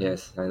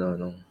 Yes, I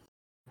know.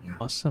 Yeah.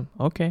 Awesome.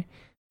 Okay.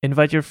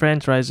 Invite your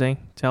friends, Rising.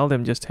 Tell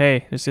them just,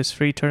 hey, there's this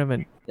free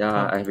tournament.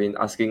 Yeah, I've been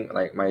asking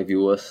like my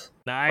viewers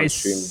stream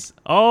Nice.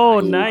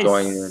 Oh, to nice.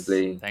 join and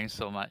play. Thanks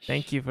so much.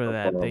 Thank you for No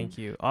that. problem. Thank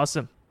you.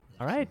 Awesome.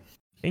 All right.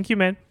 Thank you,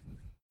 man.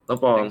 No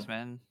problem. Thanks,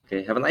 man.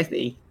 Okay, have a nice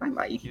day.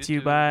 Bye. You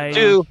too. Bye.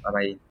 Two.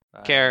 Bye.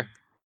 Care.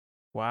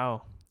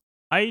 Wow.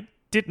 I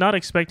did not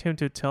expect him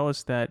to tell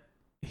us that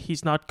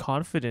he's not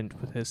confident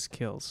with his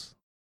skills.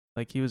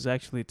 Like, he was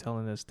actually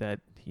telling us that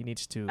he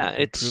needs to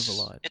improve a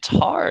lot. It's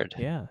hard.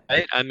 Yeah.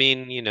 Right? I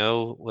mean,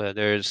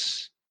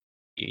 there's,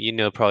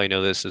 probably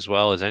know this as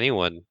well as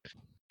anyone.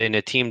 In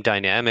a team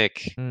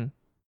dynamic,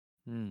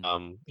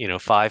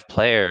 5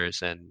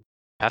 players, and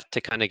have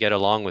to kind of get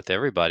along with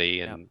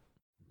everybody. And,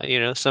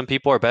 some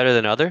people are better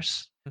than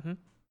others.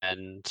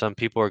 And some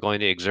people are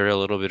going to exert a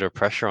little bit of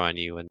pressure on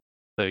you. And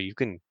so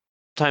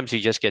sometimes you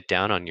just get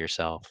down on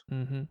yourself.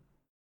 And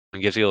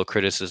gives you a little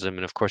criticism.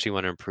 And of course you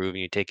want to improve,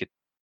 and you take it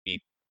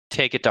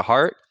to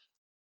heart.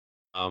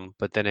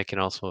 But then it can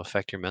also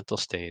affect your mental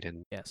state.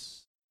 And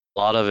yes, a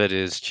lot of it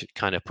is to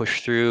kind of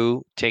push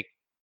through, take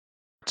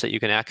parts that you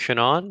can action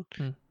on,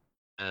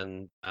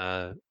 and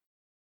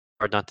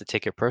hard not to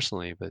take it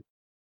personally. But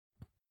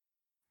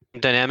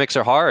dynamics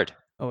are hard.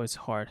 Oh, it's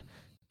hard.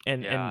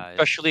 And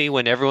especially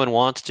when everyone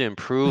wants to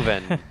improve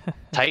and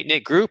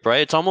tight-knit group,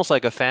 right? It's almost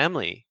like a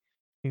family.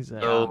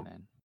 Exactly.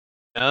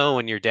 So,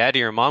 when your dad or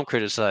your mom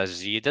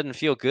criticizes you, it doesn't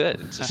feel good.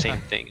 It's the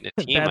same thing in a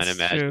team, I'd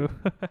imagine.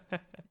 True.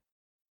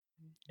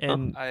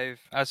 And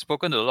I've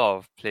spoken to a lot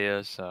of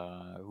players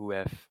who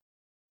have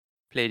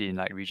played in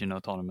like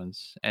regional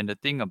tournaments, and the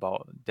thing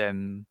about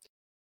them,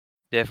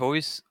 they've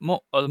always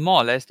more or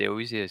less they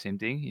always say the same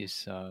thing: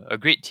 is a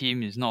great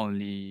team is not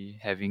only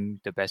having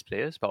the best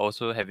players, but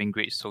also having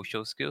great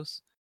social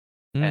skills.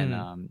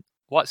 And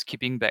what's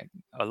keeping back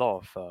a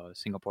lot of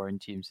Singaporean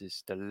teams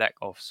is the lack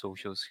of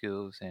social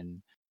skills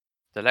and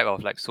the lack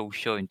of like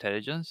social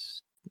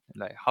intelligence,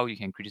 like how you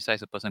can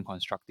criticize a person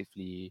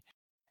constructively,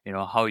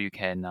 how you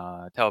can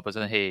tell a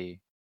person, hey,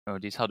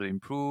 this is how to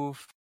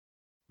improve,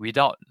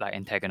 without like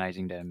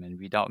antagonizing them and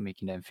without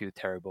making them feel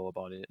terrible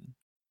about it.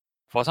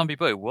 For some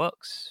people it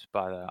works,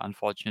 but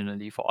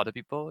unfortunately for other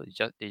people,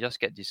 they just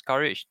get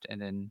discouraged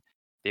and then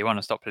they want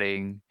to stop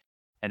playing,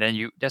 and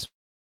then that's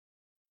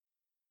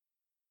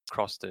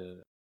across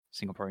the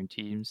Singaporean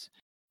teams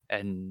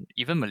and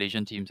even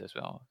Malaysian teams as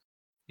well.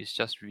 It's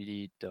just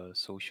really the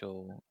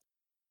social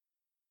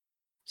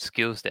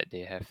skills that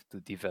they have to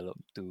develop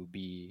to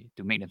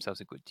make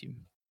themselves a good team.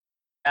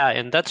 Yeah,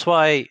 and that's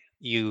why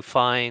you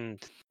find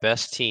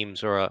best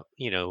teams or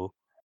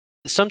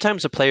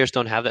sometimes the players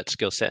don't have that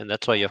skill set, and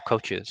that's why you have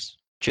coaches.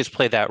 Coaches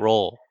play that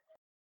role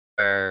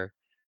where,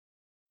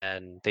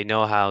 and they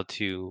know how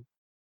to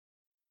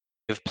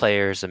give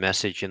players a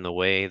message in the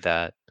way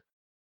that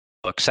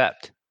they'll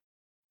accept,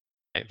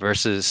 right?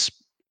 Versus,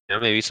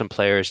 maybe some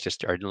players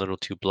just are a little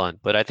too blunt.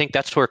 But I think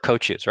that's where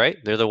coaches, right?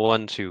 They're the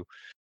ones who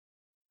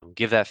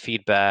give that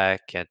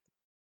feedback and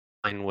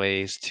find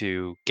ways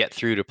to get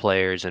through to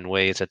players in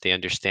ways that they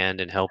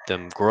understand and help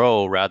them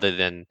grow rather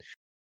than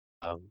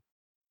um,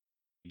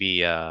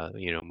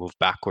 move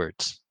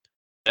backwards.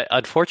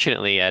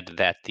 Unfortunately, Ed,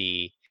 that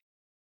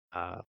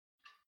uh,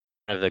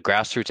 at the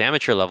grassroots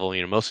amateur level,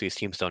 most of these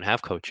teams don't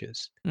have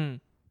coaches. Mm.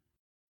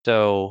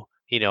 So,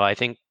 I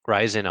think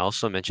Ryzen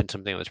also mentioned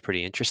something that was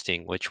pretty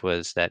interesting, which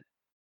was that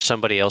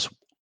somebody else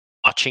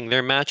watching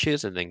their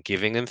matches and then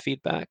giving them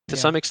feedback to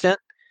Yeah. some extent.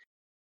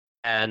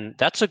 And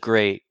that's a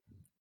great,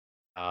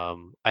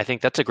 I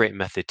think that's a great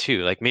method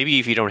too. Like maybe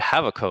if you don't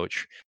have a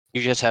coach,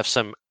 you just have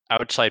some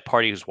outside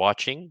party who's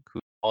watching,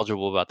 who's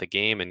knowledgeable about the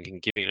game and can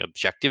give you an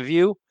objective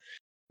view.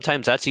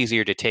 Sometimes that's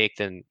easier to take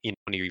than one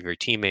of your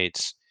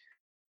teammates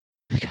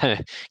kind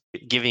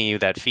of giving you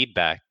that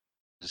feedback.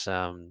 'Cause,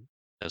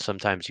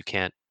 sometimes you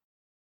can't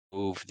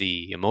move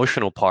the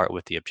emotional part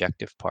with the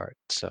objective part.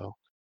 So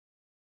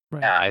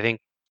Right. yeah, I think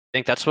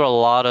that's what a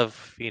lot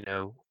of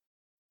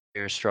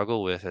players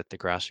struggle with at the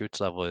grassroots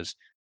level is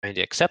trying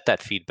to accept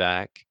that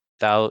feedback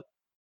without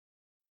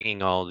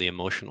taking all the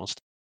emotional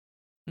stuff.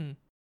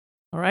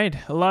 All right,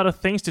 a lot of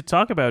things to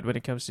talk about when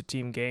it comes to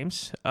team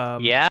games.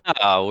 Yeah,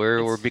 we're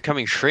it's-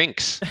 becoming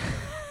shrinks.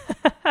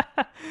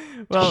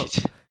 Well,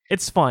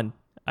 it's fun.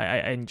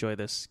 I enjoy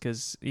this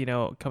because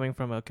coming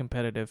from a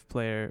competitive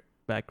player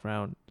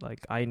background,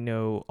 like I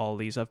know all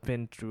these. I've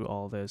been through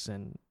all this,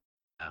 and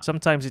Yeah.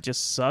 sometimes it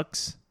just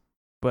sucks.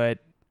 But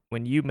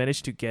when you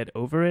manage to get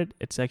over it,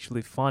 it's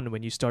actually fun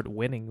when you start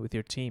winning with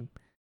your team,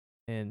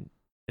 and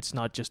it's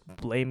not just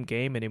blame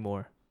game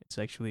anymore. It's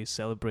actually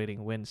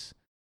celebrating wins.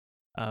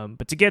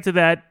 But to get to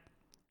that,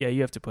 yeah,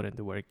 you have to put in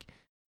the work.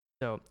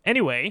 So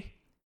anyway,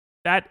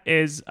 that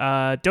is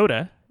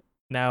Dota.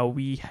 Now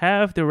we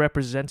have the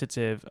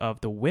representative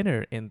of the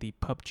winner in the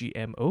PUBG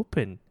M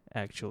Open,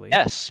 actually.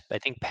 Yes, I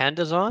think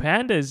Panda's on.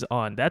 Panda's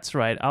on. That's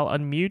right. I'll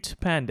unmute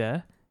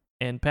Panda.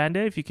 And Panda,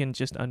 if you can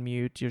just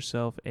unmute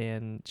yourself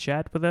and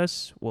chat with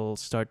us, we'll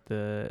start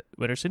the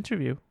winner's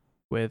interview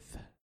with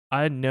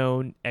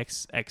Unknown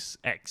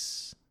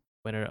XXX,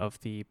 winner of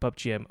the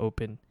PUBG M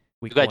Open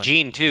We week got 1.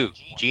 Gene too.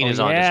 Gene is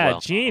yeah, on as well.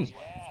 Gene.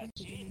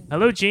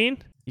 Hello,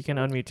 Gene. You can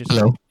unmute yourself.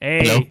 Hello.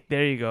 Hey, Hello.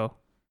 there you go.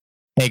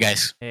 Hey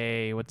guys.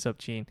 Hey, what's up,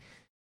 Gene?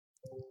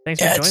 Thanks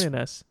Yeah, for it's- joining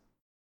us.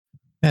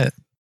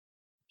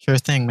 Sure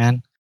thing,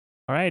 man.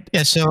 All right.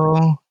 Yeah,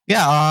 so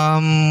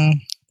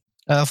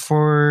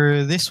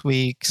for this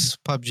week's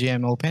PUBG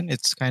M Open,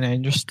 it's kind of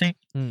interesting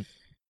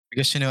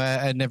because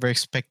I never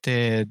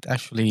expected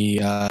actually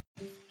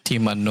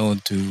Team Unknown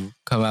to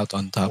come out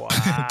on top.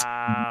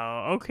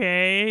 Wow.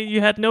 Okay.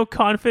 You had no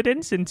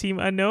confidence in Team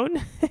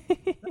Unknown?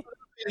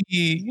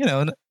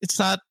 Really, it's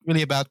not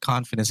really about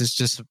confidence. It's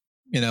just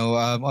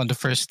on the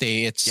first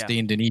day, it's Yeah. the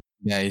Indonesian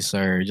guys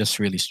are just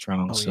really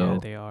strong. Oh, so, yeah,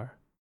 they are.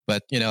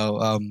 but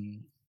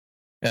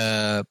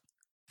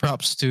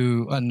props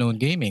to Unknown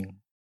Gaming,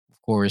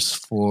 of course,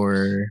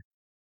 for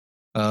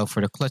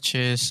the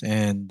clutches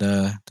and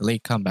the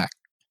late comeback.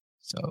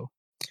 So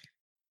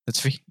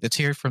let's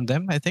hear from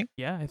them. I think.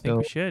 Yeah, I think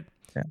we should.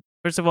 yeah.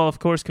 First of all, of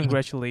course,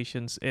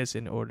 congratulations is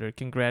in order.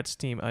 Congrats,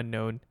 Team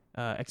Unknown,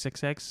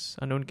 XXX,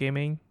 Unknown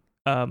Gaming.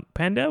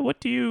 Panda,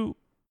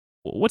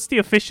 what's the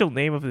official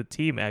name of the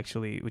team,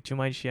 actually? Would you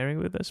mind sharing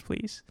with us,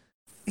 please?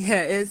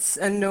 Yeah, it's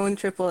Unknown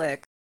Triple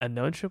X.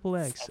 Unknown Triple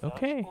X.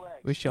 Okay.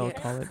 We shall Yeah.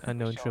 call it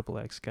Unknown Triple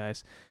X,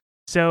 guys.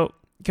 So,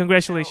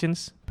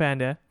 congratulations,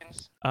 Panda.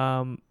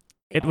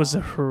 It was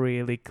a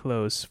really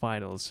close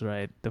finals,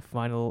 right? The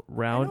final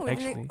round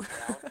actually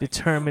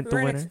determined the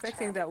we weren't winner.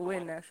 expecting that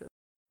win, actually.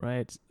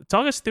 Right.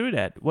 Talk us through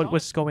that. What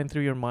was going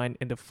through your mind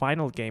in the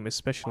final game,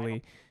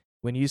 especially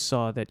when you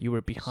saw that you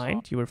were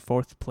behind? You were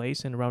 4th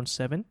place in round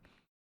 7,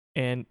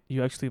 and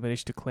you actually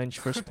managed to clinch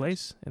first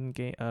place in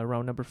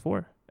round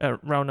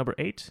number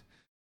 8.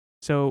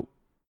 So,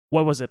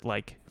 what was it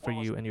like for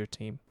you and your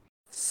team?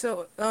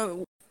 So,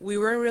 we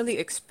weren't really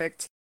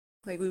expecting,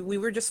 like, we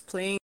were just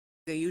playing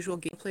the usual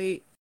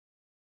gameplay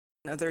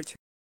in other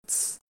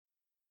tournaments.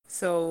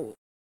 So,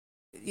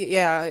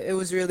 yeah, it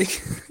was really,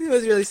 it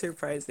was really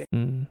surprising.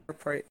 Our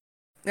part.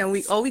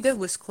 And all we did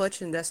was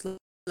clutch in that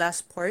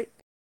last part,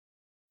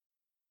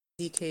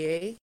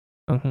 DKA,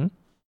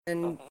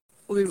 and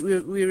we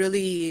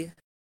really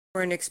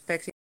weren't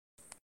expecting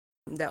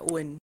that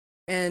win.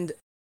 And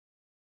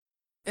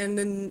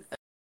then,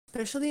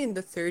 especially in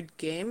the third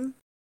game,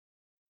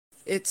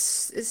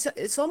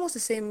 it's almost the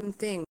same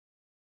thing.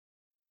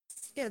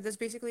 Yeah, that's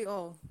basically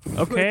all. I could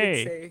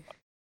Okay. say.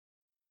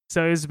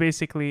 So it was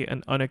basically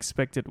an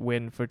unexpected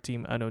win for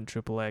Team Unknown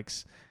Triple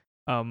X.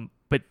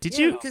 But did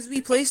you? Because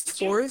we placed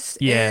 4th,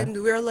 Yeah.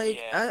 and we are like,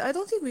 I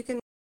don't think we can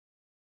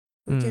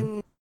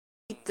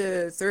beat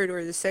the third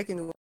or the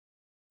second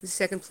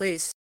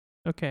place.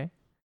 Okay.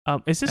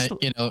 Is this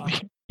You know,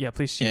 yeah,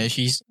 please yeah,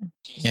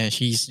 Gene.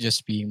 she's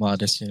just being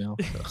modest, you know.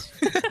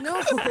 So.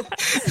 No,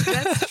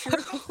 that's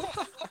true.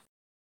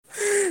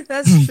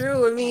 That's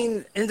true. I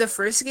mean, in the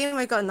first game,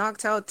 I got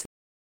knocked out 2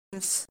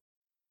 times.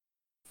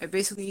 I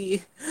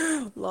basically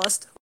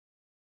lost.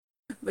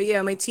 But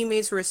yeah, my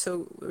teammates were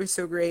so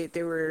great.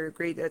 They were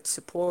great at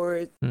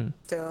support. Hmm.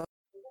 So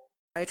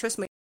I trust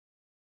my.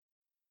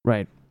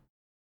 Right.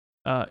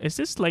 Is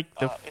this like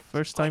the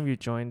first time you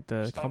joined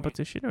the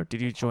competition, or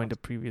did you join the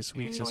previous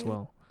weeks as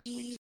well?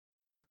 In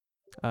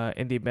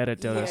the Yeah,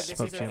 Metadata's this is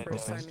PUBG our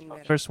first Open. time in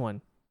Meta. First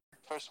one.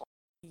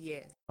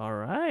 Yeah. All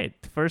right.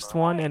 First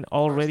one and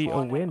already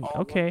a win.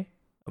 Okay.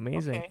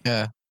 Amazing.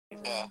 Yeah.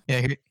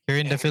 Yeah, here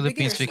in the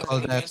Philippines we call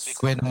that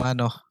buena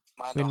mano.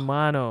 Win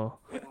mano.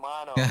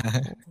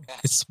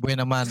 It's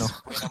buena mano.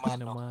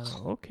 Buena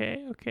mano.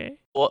 Okay. Okay.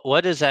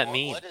 What does that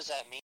mean?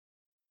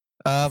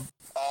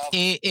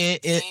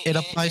 It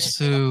applies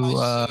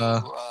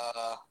to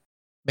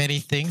many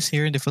things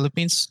here in the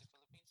Philippines.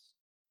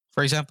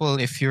 For example,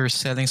 if you're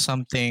selling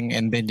something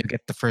and then you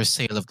get the first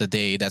sale of the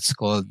day, that's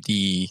called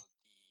the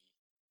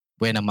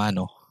buena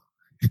mano.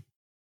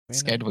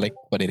 It's kind of like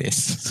what it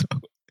is. So,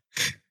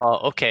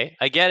 Oh, okay.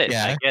 I get it. I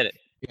Yeah. get it.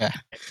 yeah,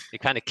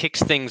 It kind of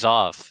kicks things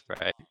off,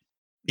 right?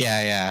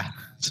 yeah.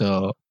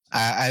 So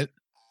I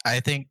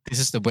think this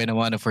is the buena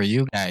mano for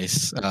you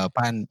guys,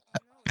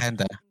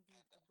 panda.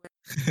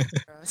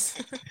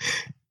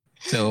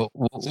 So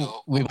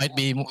we might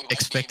be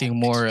expecting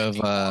more of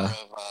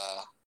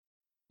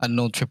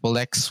unknown triple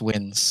X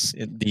wins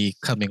in the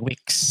coming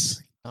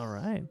weeks. All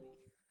right.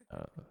 I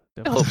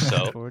hope Definitely so.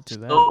 looking forward to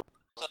that.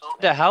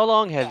 So, how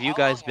long have you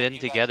guys been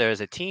together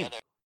as a team?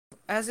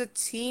 As a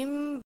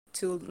team,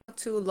 not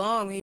too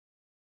long.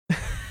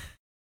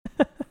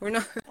 We're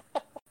not.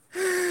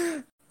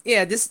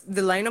 Yeah,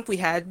 the lineup we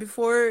had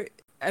before.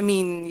 I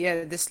mean,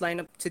 yeah, this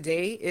lineup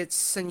today.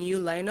 It's a new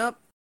lineup,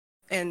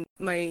 and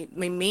my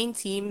main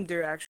team,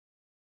 they're actually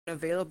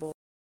available.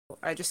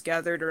 I just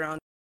gathered around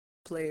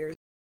players.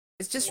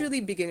 It's just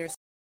really beginners.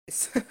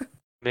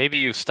 Maybe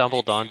you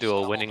stumbled onto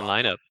a winning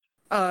lineup.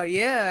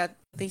 Yeah.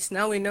 At least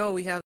now we know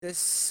we have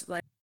this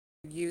lineup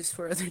used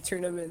for other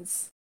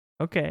tournaments.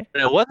 Okay.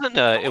 It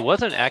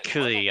wasn't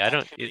actually.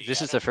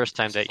 This is the first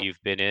time that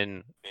you've been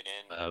in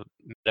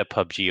Meta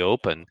PUBG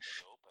Open.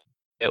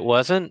 It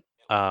wasn't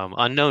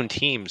unknown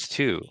teams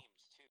too.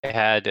 I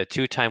had a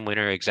 2-time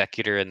winner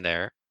Executor in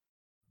there.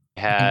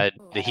 I had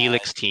the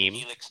Helix team,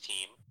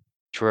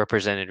 which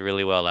represented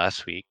really well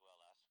last week.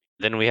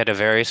 Then we had a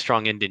very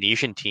strong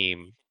Indonesian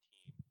team,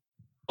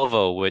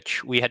 Ovo,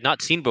 which we had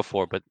not seen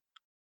before, but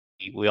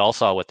we all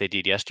saw what they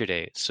did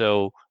yesterday.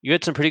 So you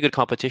had some pretty good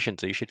competition,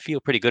 so you should feel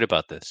pretty good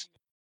about this.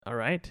 All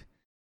right.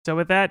 So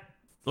with that,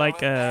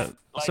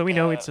 so we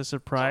know it's a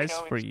surprise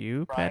for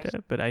you,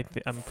 Panda, but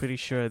I'm pretty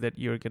sure that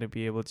you're gonna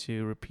be able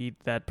to repeat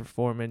that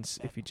performance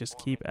if you just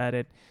keep at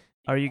it.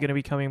 Are you gonna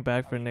be coming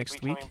back for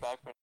next week?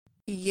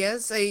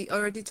 Yes, I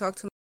already talked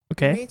to my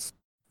Okay. teammates.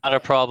 Not a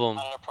problem.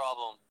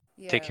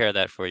 Yeah, Take care of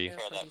that for you. yeah,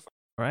 for these-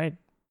 All right.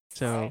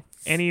 So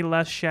any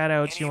last shout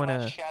outs you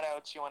wanna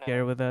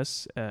share with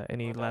us?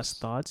 Any last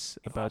thoughts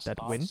about that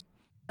win?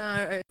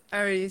 I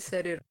already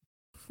said it.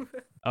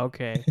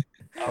 Okay.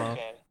 Well,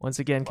 once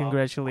again,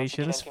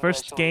 congratulations.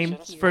 First game,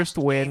 first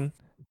win.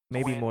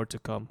 Maybe more to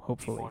come,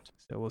 hopefully.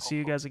 So we'll see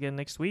you guys again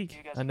next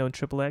week. Unknown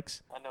Triple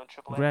X.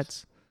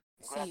 Congrats.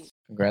 See,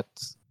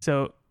 Congrats.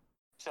 So,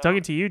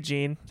 talking to you,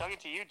 Gene.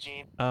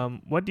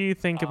 What do you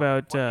think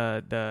about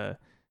the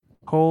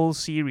whole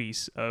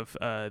series of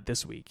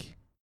this week?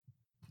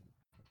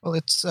 Well,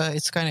 it's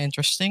kind of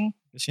interesting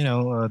because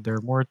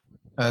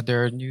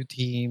there are new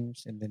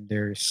teams and then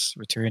there's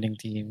returning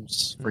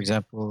teams. For Mhm.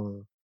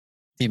 example,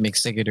 Team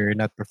Executor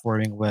not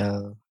performing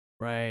well,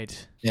 Right.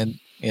 and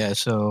yeah,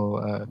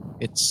 so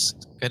it's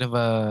kind of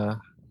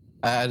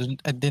I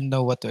didn't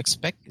know what to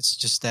expect. It's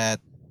just that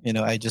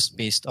I just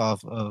based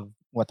off of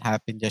what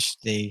happened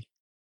yesterday,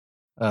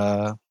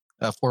 uh,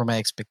 for my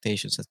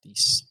expectations at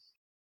least.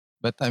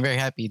 But I'm very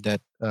happy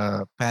that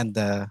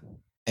Panda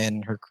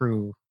and her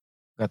crew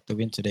got the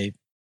win today.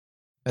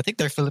 I think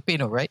they're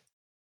Filipino, right?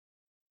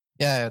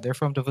 Yeah, they're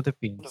from the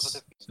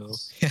Philippines. So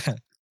yeah,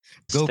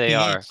 go They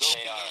are. PH.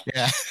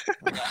 Yeah.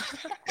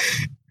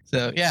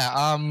 So yeah,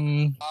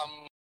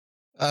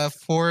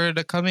 for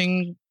the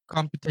coming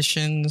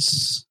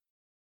competitions,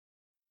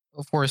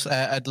 of course,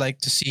 I'd like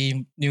to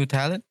see new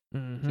talent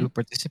Mm-hmm. to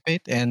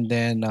participate, and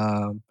then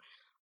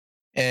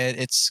and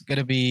it's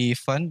gonna be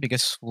fun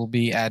because we'll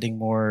be adding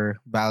more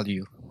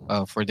value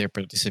for their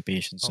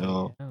participation.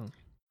 So Oh,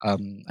 yeah.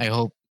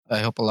 I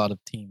hope a lot of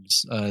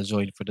teams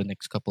join for the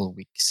next couple of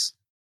weeks.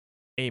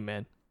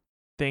 Amen.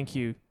 Thank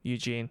you,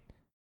 Eugene.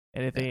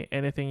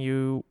 Anything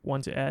you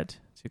want to add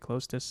to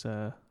close this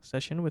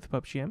session with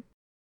PUBG?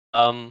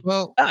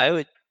 Well, I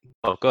would.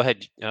 Oh, go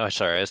ahead. Oh,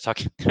 sorry, I was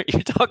talking.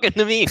 You're talking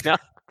to me. No,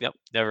 yep,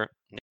 never.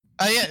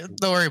 yeah,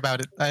 don't worry about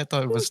it. I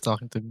thought it was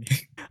talking to me.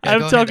 Yeah, I'm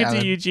go ahead, talking to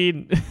Alan.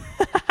 Eugene.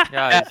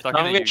 Yeah, he's talking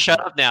I'm to gonna you. shut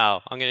up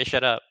now. I'm gonna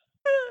shut up.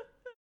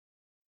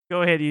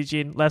 Go ahead,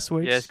 Eugene. Last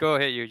words. Yes, go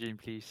ahead, Eugene,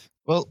 please.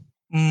 Well,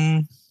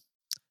 Mm,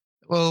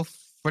 well,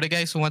 for the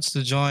guys who wants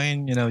to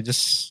join,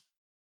 just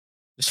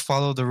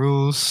follow the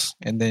rules,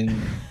 and then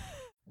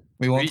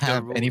we won't Read the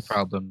have any rules.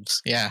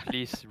 problems. Yeah,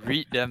 Please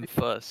read them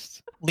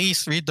first.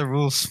 please read the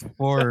rules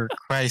for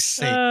Christ's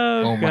sake.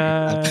 Oh, My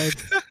God.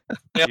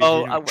 You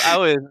know,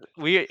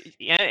 Usually-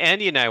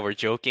 Andy and I were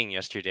joking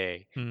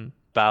yesterday Mm.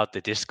 about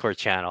the Discord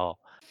channel,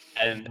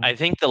 and Mm-hmm. I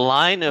think the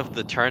line of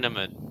the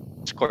tournament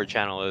Discord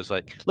channel is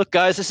like, "Look,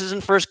 guys, this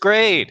isn't first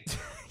grade."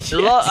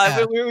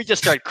 Yeah. We would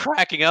just start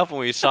cracking up when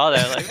we saw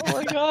that. Like, oh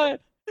my god,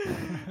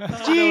 That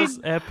was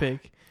Gene,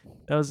 epic.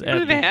 That was put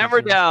the epic. hammer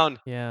Eugene. down.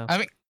 Yeah. I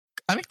mean,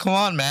 come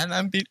on, man.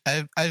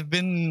 I've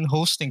been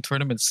hosting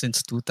tournaments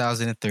since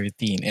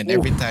 2013, and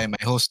every Oof. time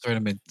I host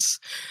tournaments,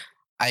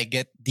 I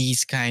get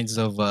these kinds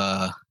of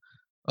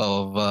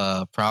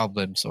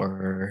problems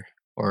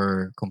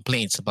or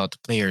complaints about the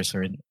players,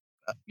 or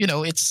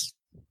it's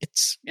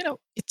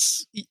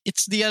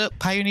the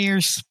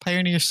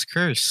pioneers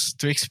curse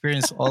to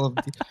experience all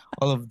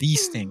of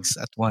these things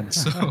at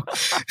once. So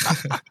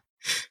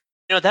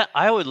You know that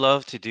I would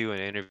love to do an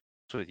interview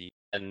with you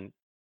and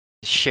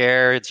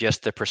share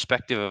just the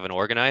perspective of an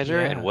organizer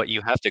and Yeah. what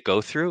you have to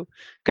go through,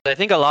 because I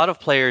think a lot of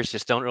players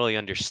just don't really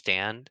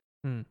understand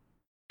Hmm.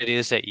 what it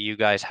is that you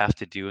guys have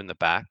to do in the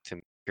back to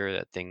make sure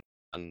that things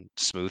run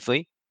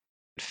smoothly,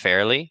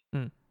 fairly.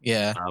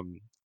 yeah, Um,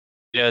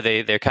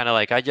 they're kind of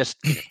like, I just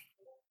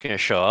gonna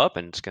show up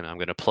and I'm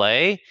gonna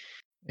play.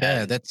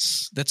 yeah, And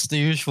that's the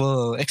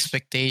usual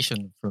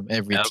expectation from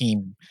every Yep.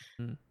 team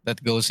Mm.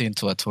 that goes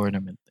into a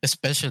tournament,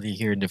 especially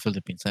here in the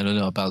Philippines. I don't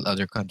know about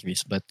other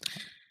countries, but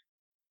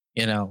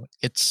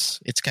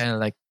it's kind of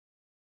like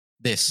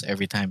this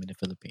every time in the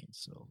Philippines.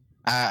 So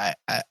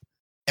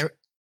er,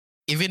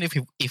 even if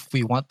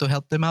we want to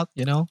help them out,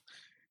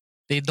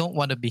 they don't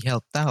want to be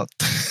helped out.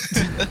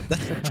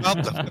 That's the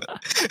problem.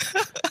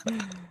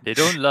 They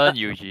don't learn,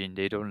 Eugene.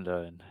 They don't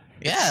learn.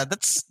 Yeah,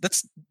 that's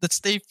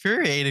the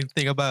infuriating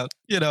thing about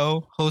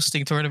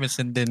hosting tournaments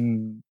and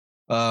then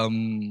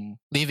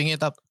leaving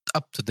it up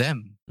to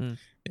them. Mm.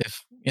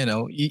 If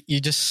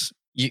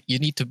you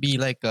need to be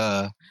like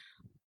a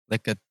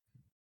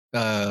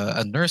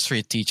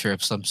nursery teacher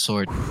of some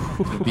sort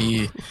to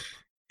be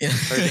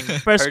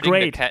First Herding the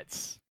grade.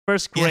 cats.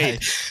 First yeah,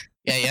 grade.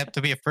 yeah, you have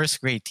to be a first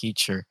grade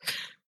teacher.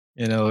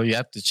 You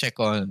have to check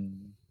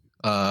on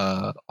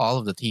all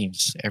of the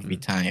teams every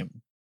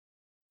time.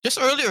 Just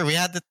earlier we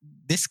had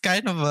this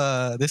kind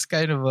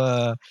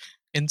of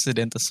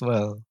incident as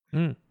well.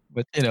 Mm.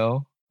 But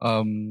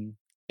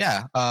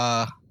yeah,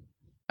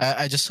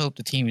 I just hope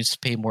the teams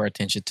pay more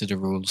attention to the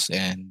rules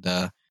and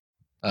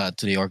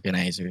to the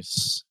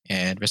organizers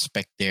and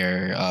respect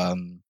their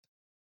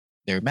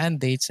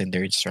mandates and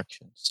their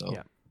instructions. So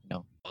Yeah.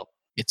 Well,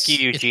 it's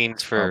thank you, it's Eugene, a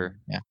for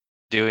problem. Yeah.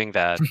 doing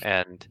that.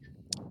 And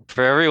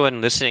for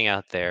everyone listening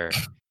out there,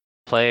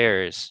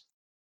 players,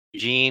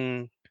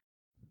 Eugene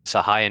is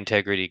a high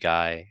integrity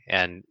guy,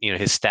 and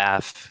his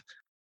staff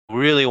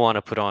really want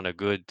to put on a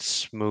good,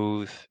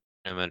 smooth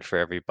tournament for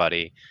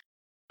everybody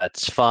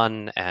that's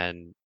fun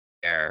and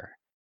fair.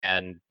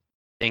 And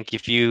I think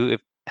if you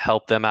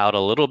help them out a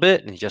little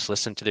bit and just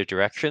listen to their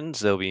directions,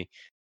 they'll be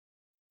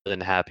more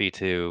than happy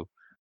to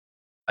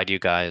guide you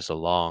guys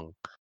along.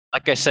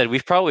 Like I said, we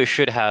probably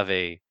should have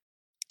we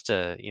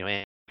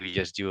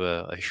just do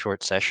a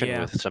short session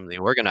Yeah. with some of the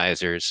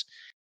organizers,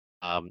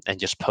 and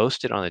just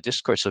post it on the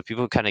Discord so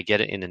people kind of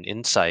get it in an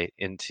insight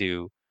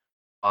into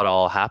what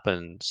all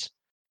happens.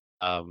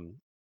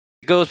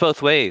 It goes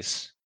both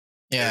ways.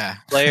 Yeah.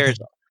 Players,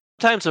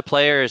 sometimes the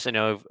players,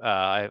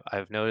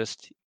 I've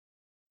noticed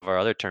of our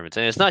other tournaments,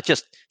 and it's not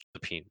just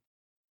Philippines.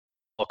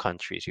 All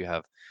countries, you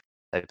have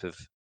type of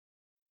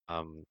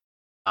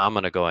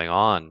phenomena going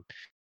on.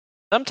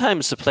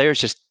 Sometimes the players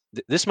just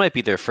this might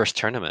be their first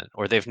tournament,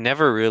 or they've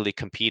never really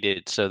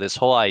competed. So this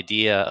whole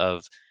idea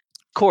of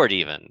court,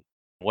 even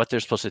what they're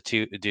supposed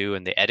to do,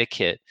 and the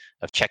etiquette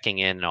of checking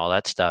in and all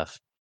that stuff,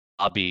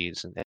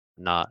 hobbies and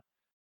not.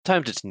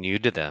 Sometimes it's new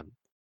to them,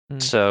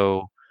 Mm.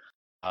 so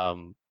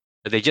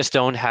they just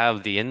don't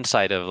have the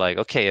insight of like,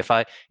 okay, if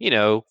I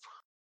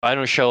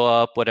don't show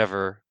up,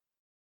 whatever,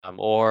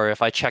 or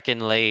if I check in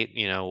late,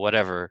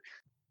 whatever,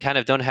 kind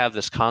of don't have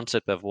this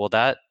concept of, well,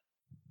 that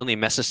only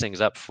messes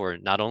things up for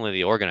not only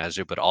the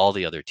organizer but all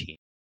the other teams.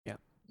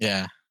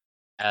 Yeah.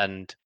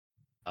 And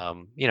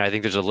I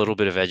think there's a little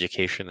bit of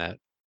education that's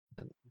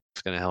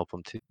going to help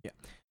them too.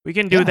 We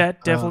can do Yeah,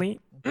 that, definitely.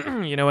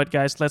 You know what,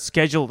 guys? Let's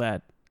schedule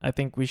that. I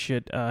think we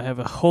should have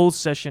a whole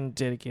session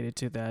dedicated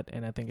to that,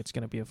 and I think it's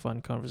going to be a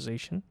fun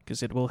conversation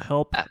because it will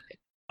help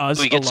us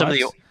We get a some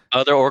lot. of the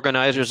other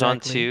organizers on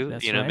Exactly, too.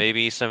 that's right.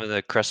 Maybe some of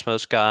the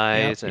Crestmos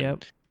guys and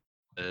Yep.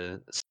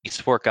 the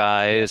eSport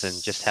guys,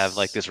 and just have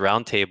like this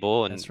round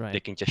table, and That's right. they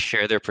can just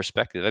share their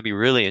perspective. That'd be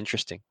really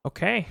interesting.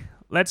 Okay,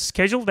 let's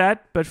schedule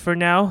that. But for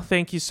now,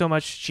 thank you so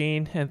much,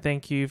 Gene, and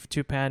thank you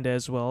to Panda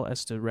as well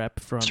as the rep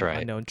from That's right.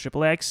 Unknown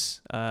Triple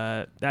X.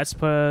 That's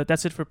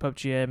it for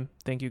PUBGM.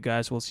 Thank you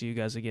guys. We'll see you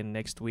guys again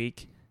next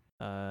week.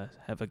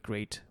 Have a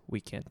great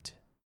weekend.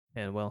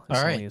 And well, it's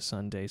All right. only a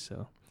Sunday,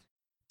 so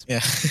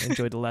Yeah.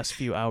 Enjoy the last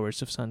few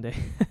hours of Sunday.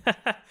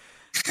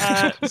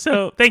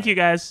 So thank you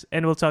guys,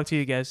 and we'll talk to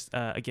you guys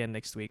again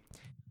next week.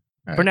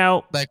 All For right.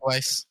 now,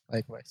 Likewise.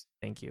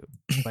 thank you.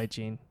 Bye,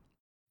 Gene.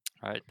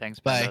 All right. Thanks,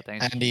 Bye, Panda.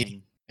 Thanks, Andy.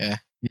 Gene. Yeah.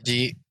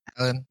 GG,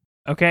 Alan.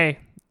 Okay,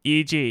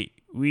 EG,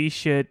 we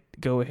should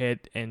go ahead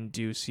and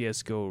do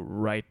CSGO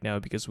right now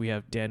because we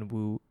have Dan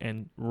Wu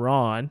and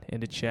Ron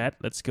in the chat.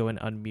 Let's go and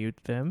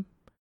unmute them.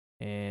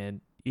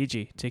 And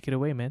EG, take it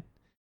away, man.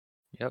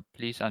 Yep.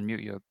 Please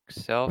unmute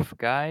yourself,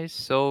 guys.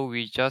 So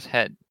we just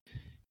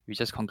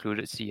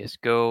concluded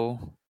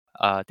CS:GO.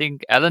 I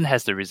think Alan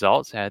has the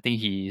results, and I think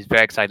he's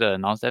very excited to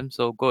announce them.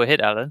 So go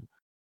ahead, Alan.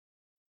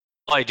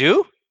 Oh, I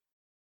do?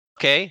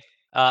 Okay.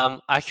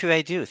 Actually,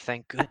 I do.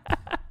 Thank goodness.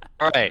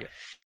 All right.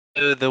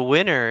 So the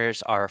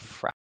winners are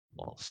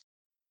Fractals,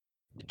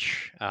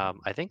 which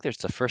I think there's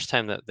the first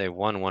time that they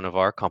won one of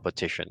our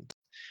competitions.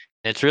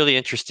 And it's really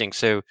interesting.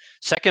 So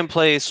second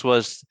place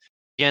was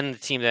again the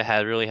team that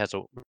really has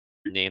a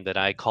name that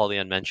I call the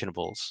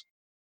Unmentionables.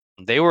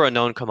 They were a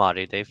known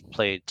commodity. They've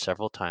played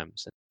several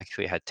times and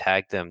actually had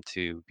tagged them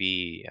to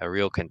be a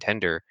real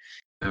contender.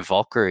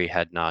 Valkyrie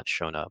had not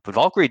shown up, but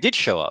Valkyrie did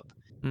show up,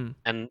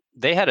 and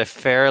they had a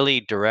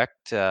fairly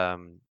direct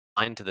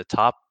line to the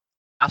top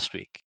last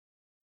week.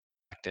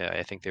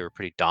 I think they were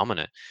pretty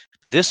dominant.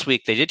 This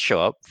week they did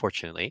show up,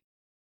 fortunately,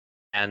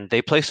 and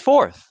they placed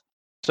fourth.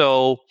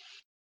 So,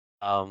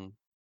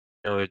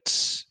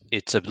 it's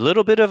a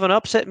little bit of an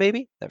upset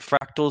maybe that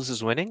Fractals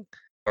is winning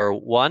or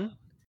won,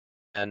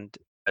 and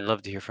I'd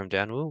love to hear from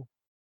Dan Wu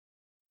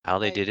how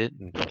they did it.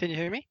 Can you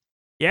hear me?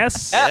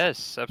 Yes. Yeah.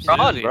 Yes, Ron,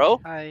 absolutely. bro.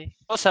 Hi.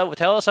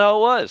 Tell us how it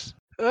was.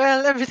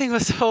 Well, everything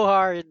was so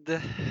hard.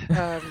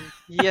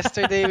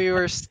 Yesterday we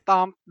were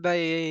stomped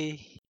by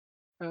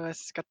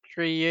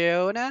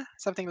Catriona,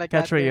 something like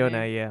that. their Catriona,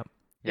 name. yeah.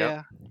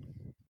 Yep.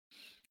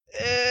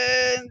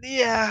 And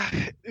yeah,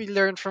 we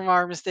learned from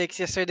our mistakes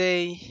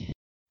yesterday.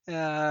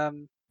 I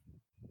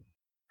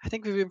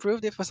think we've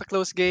improved. It was a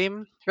close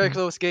game, very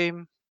close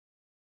game.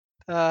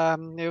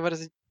 What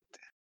is it?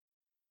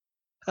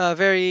 A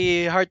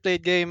very hard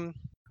played game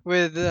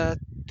with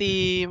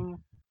team.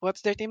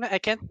 What's their team name? I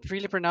can't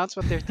really pronounce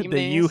what their team The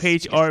name is.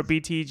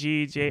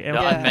 UHRBTGJM. The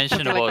Yeah,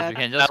 unmentionables. like We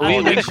can Uh, just we-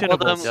 call we them call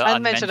them the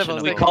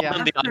unmentionables, We unmentionables. call yeah.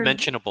 them the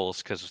unmentionables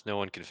because no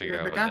one can figure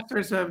The out what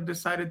casters have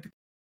decided to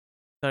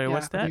Sorry, Yeah.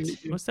 what's that?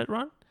 You- What's that,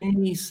 Ron?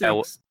 Jiminy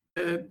Yeah, 6.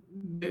 The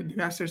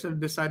casters have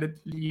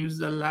decided to use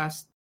the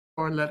last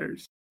 4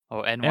 letters.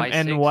 Oh, NY6.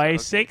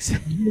 NY6?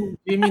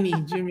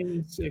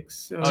 Jiminy 6.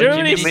 So Oh,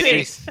 Jiminy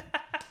Jiminy 6.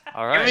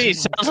 All I right. mean, it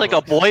sounds like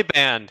a boy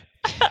band.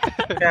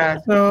 yeah,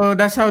 so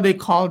that's how they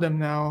call them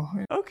now.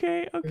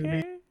 Okay.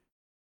 Jiminy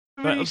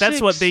But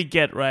that's what 6. they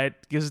get, right?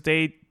 Because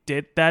they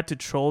did that to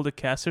troll the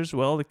casters.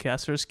 Well, the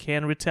casters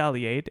can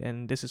retaliate,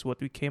 and this is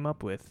what we came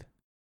up with.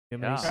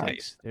 Jiminy Yeah.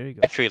 6. There you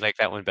go. Actually, like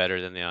that one better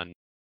than the un.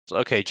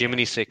 Okay,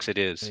 Jiminy 6 it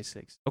is. Jiminy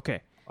 6.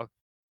 Okay.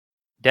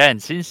 Dan,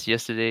 since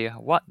yesterday,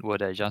 what were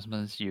the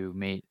adjustments you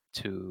made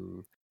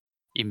to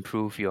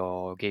improve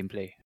your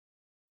gameplay?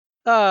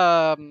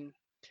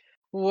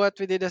 What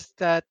we did is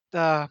that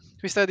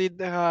we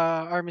studied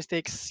our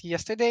mistakes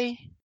yesterday.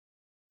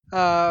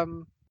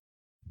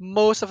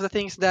 Most of the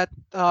things that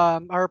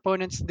our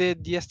opponents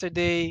did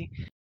yesterday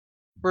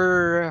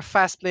were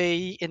fast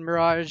play in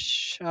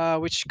Mirage,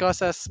 which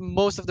cost us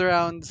most of the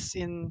rounds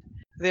in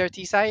their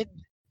T side.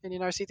 And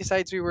in our city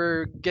sides, we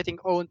were getting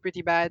owned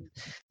pretty bad.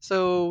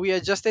 So we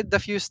adjusted the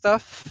few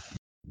stuff,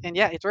 and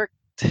yeah, it worked.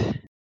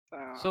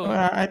 So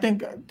I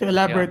think to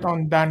elaborate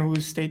on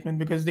Danu's statement,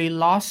 because they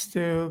lost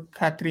to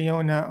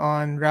Catriona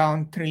on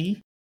round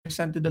 3,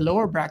 sent to the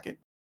lower bracket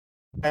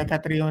by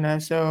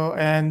Catriona. So,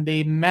 and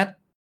they met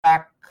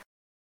back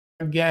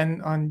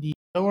again on the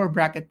lower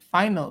bracket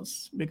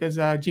finals because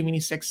Jiminy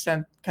 6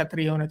 sent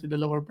Catriona to the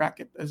lower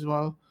bracket as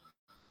well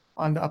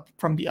on the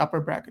from the upper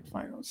bracket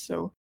finals.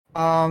 So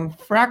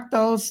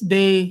Fractals,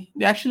 they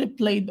actually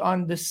played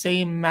on the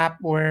same map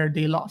where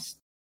they lost.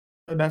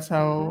 So that's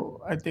how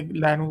I think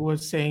Lanu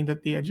was saying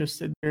that they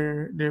adjusted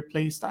their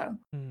play style.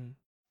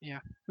 Yeah,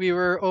 we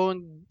were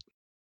owned.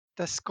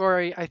 The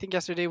score I think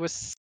yesterday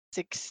was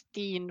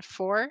 16-4.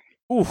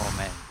 Oof. oh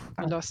man.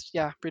 We lost,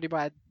 yeah, pretty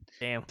bad.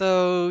 Damn.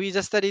 So we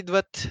just studied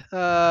what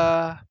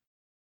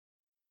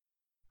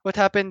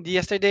happened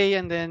yesterday,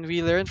 and then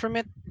we learned from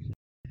it,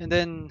 and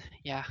then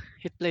yeah,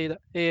 it played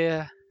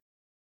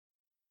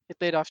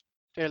off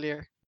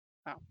earlier.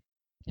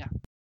 Yeah.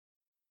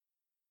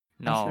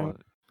 Now,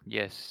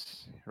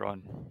 yes,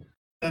 Ron.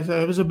 Yeah,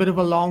 so it was a bit of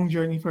a long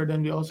journey for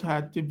them. They also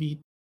had to beat,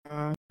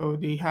 so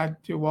they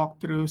had to walk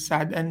through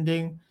sad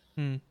ending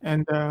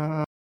and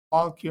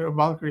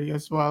Valkyrie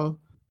as well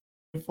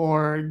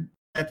before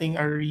getting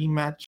a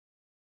rematch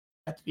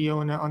at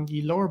Fiona on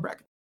the lower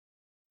bracket.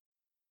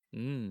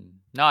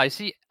 Now I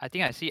think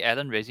I see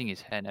Alan raising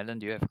his hand. Alan,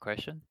 do you have a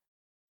question?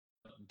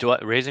 Do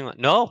I raising?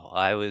 No,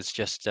 I was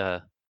just.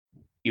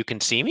 You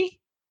can see me.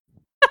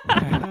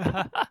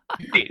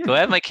 Wait, do I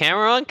have my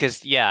camera on?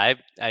 Cause yeah,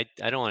 I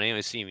don't want anyone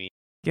to see me.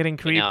 Getting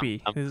You know,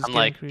 creepy. I'm This is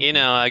like, getting creepy.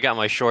 I got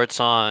my shorts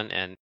on,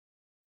 and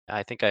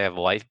I think I have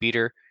a wife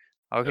beater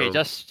Okay,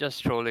 So-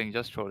 just trolling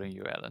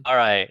you, Alan. All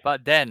right.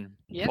 But then,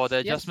 Yes, for the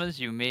yes. adjustments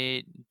you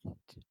made,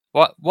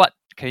 what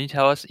can you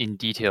tell us in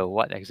detail?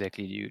 What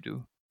exactly do you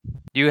do?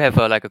 Do you have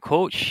like a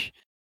coach,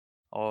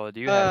 or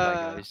do you have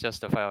like it's just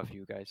the five of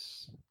you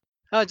guys?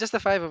 Oh, just the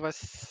five of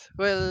us.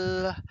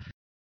 Well,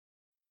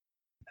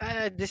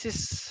 this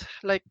is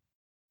like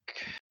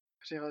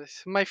what do you call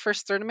this? My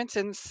first tournament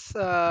since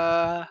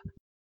I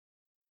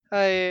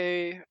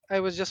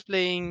was just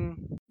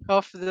playing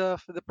off the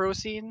pro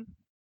scene.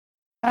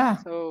 Ah,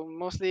 So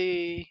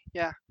mostly,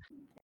 yeah.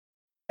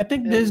 I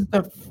think this is And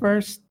the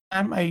first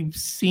time I've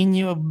seen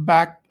you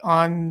back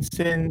on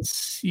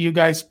since you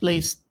guys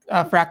placed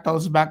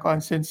Fractals back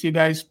on since you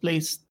guys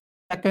placed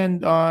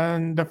second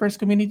on the first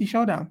community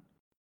showdown.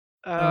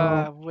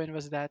 So when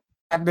was that?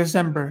 at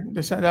December,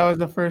 that was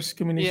the first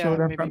community Yeah,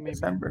 showdown maybe, from maybe.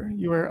 December.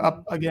 You were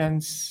up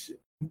against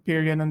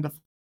Imperial on the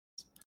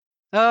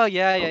Oh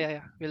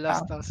yeah. We wow.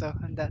 lost also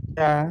on that.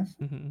 Yeah.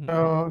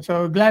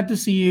 So glad to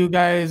see you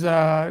guys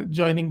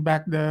joining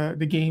back the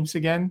games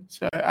again.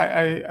 So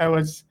I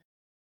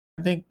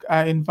think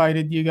I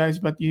invited you guys,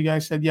 but you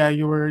guys said yeah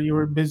you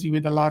were busy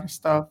with a lot of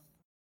stuff.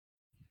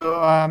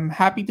 So I'm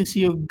happy to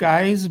see you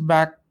guys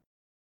back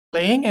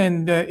playing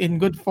and in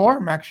good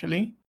form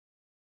actually.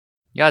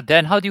 Yeah,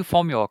 Dan, how do you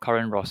form your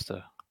current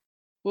roster?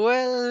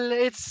 Well,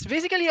 it's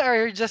basically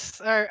our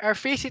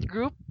face it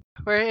group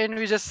wherein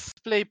we just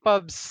play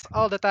pubs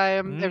all the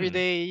time, every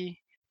day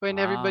when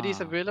everybody's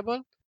Ah,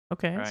 available.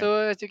 Okay. right. So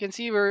as you can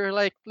see, we're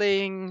like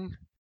playing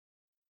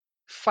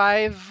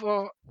five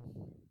or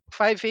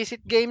five face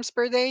it games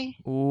per day.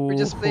 We're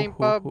just playing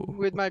pub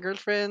with my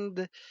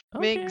girlfriend,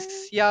 Okay. Migs,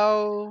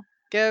 Yao,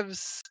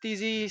 Kevs,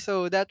 TZ.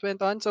 So that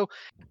went on. So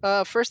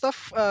first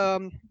off,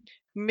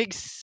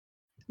 Migs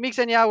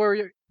and Yao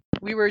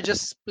we were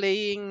just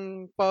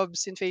playing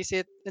pubs in Face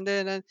It, and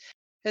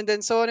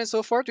then so on and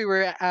so forth. We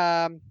were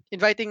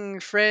inviting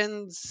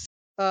friends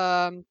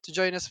to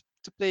join us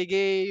to play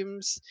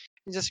games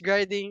and just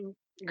grinding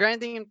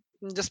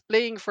and just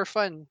playing for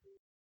fun.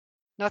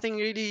 Nothing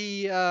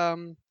really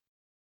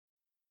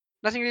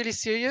nothing really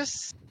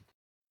serious.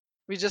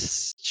 We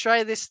just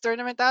try this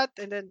tournament out,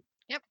 and then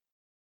yep,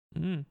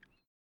 Mm.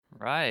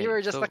 Right. you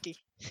were just So, lucky.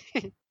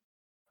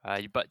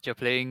 but you're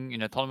playing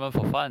in a tournament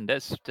for fun.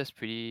 That's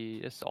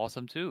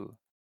awesome too.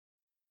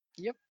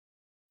 Yep.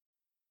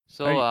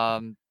 So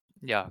Are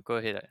yeah, go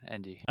ahead,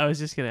 Andy. I was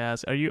just gonna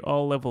ask, are you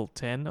all level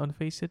 10 on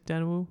Face It,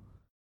 Danwoo?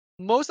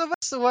 Most of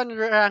us one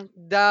ranked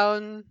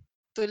down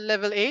to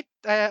level 8.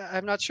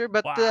 I'm not sure,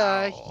 but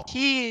Wow.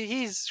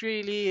 he's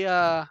really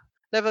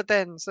level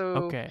 10.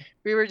 So Okay.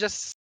 we were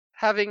just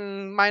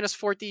having minus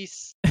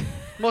 40s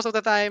most of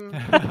the time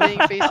playing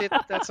Face It.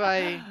 That's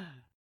why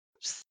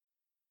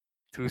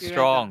Too we went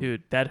strong. down.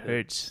 Dude, that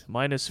hurts.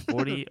 Minus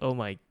 40. Oh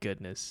my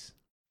goodness.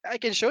 I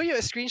can show you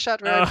a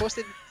screenshot where I Oh.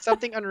 posted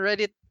something on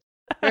Reddit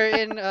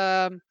wherein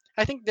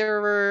I think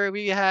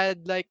we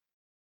had like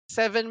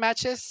 7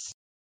 matches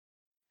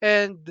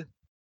and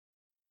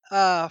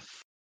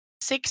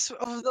 6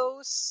 of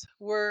those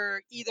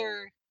were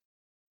either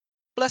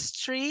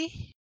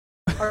 +3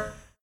 or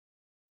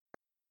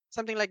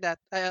something like that.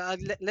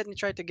 Let me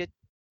try to get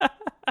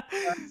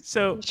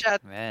So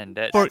screenshot. Man,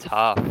 that's for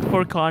tough.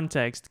 for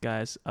context,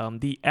 guys,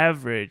 the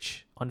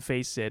average on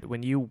Face It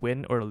when you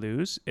win or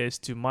lose is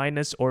to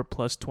minus or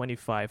plus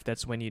 25.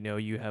 That's when you know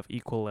you have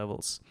equal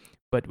levels.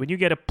 But when you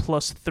get a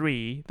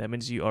 +3, that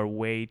means you are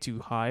way too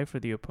high for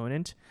the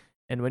opponent.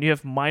 And when you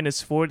have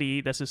minus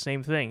 40, that's the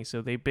same thing.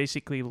 So they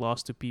basically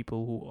lost to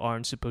people who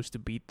aren't supposed to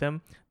beat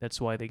them.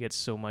 That's why they get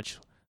so much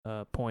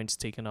points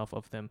taken off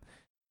of them.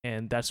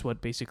 And that's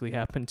what basically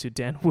happened to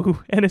Dan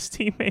Wu and his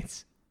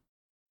teammates.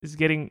 Is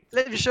getting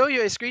Let me show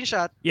you a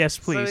screenshot. yes,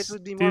 So it please.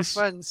 would be more Just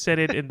fun. set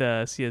it in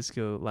the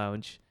CS:GO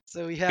lounge.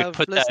 So we You could have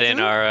put that in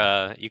 +2,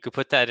 our. You could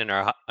put that in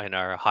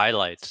our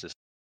highlights.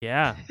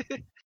 Yeah.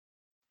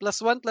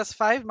 +1,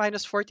 +5,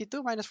 minus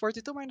 42, minus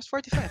 42, minus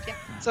 45.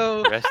 Yeah.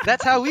 So Rest in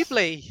that's how we peace.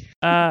 play.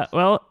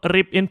 Well,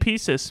 rip in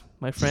pieces,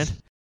 my friend.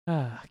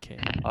 Okay.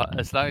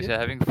 As long as Yep. you're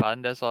having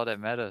fun, that's all that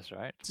matters,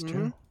 right? It's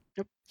true.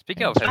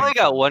 Speaking of Thank I having only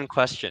got fun, one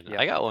question. yeah,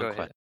 I got go one ahead.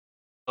 question.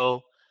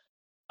 So,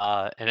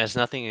 and it has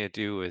nothing to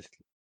do with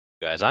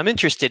you guys. I'm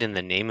interested in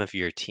the name of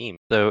your team.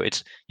 So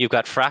you've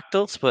got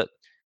fractals, but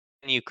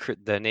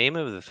the name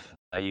of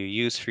you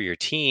use for your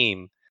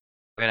team.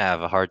 I'm gonna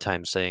have a hard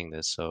time saying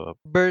this. So,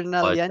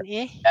 Bernal yan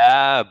eh?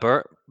 yeah,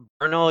 Bernal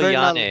Bernal.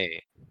 Yane.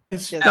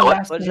 It's Yes. the What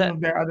last is name that?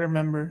 of their other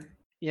member.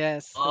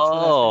 Yes, that's the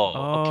last name.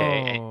 Oh,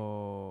 okay.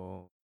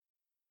 Oh.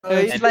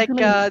 It's And- like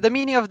literally- the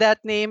meaning of that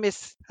name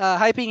is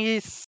hyping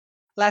his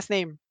last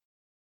name.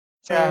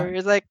 So Yeah.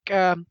 it's like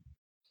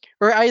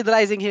we're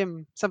idolizing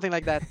him, something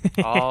like that.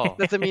 Oh,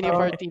 That's the meaning of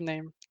our Oh. team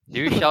name.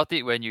 do you shout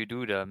it when you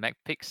do the Mac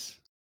picks?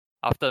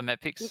 After Mac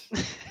picks?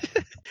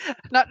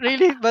 Not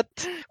really, but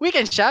we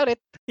can shout it.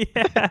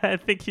 Yeah, I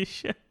think you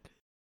should.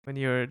 When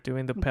you're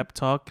doing the pep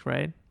talk,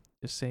 right?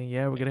 Just saying,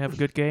 yeah, we're gonna have a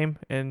good game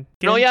and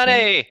No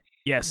Yane.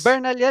 yes.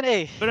 Bernal yan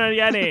eh. Bernal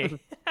Yane.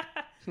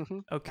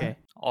 Okay.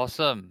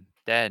 Awesome.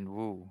 Dan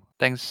Wu.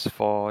 Thanks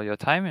for your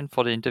time and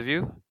for the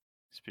interview.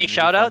 It's been Any really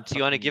shout fun outs?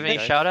 You want to talking give you any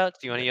guys. shout outs?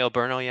 Do you want to yell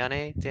Berno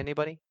Yane to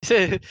anybody?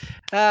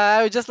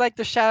 I would just like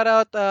to shout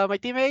out my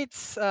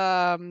teammates,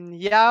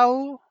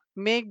 Yao,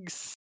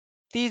 Migs,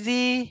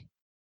 TZ,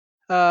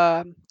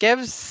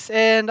 Kevs,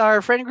 and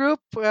our friend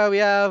group. We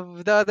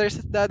have the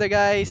other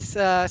guys,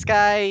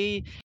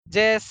 Sky,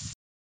 Jess,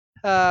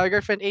 our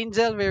girlfriend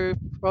Angel. We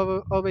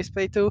always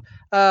play too.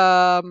 Who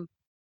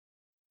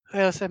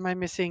else am I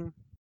missing?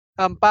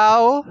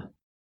 Pao,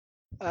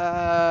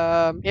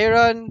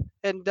 Aaron,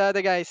 and the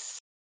other guys.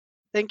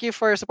 Thank you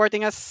for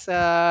supporting us.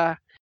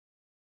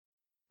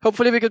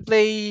 Hopefully, we could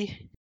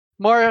play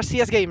more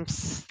CS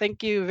games.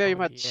 Thank you very Oh,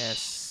 much.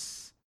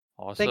 yes.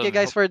 Awesome. Thank you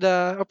guys for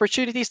the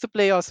opportunities to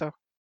play also.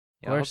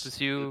 Yeah, I hope to course.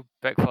 see you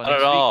back for Not next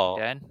at week, all.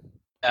 Dan.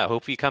 Yeah,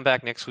 hope you come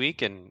back next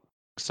week and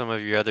some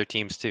of your other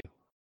teams too.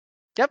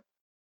 Yep.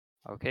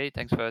 Okay,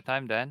 thanks for your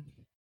time, Dan.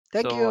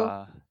 Thank so,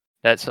 you.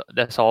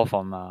 That's all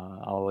from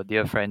our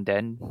dear friend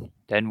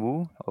Dan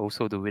Wu,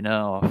 also the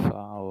winner of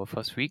our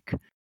first week,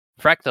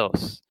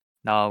 Fractals.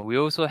 Now we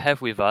also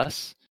have with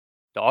us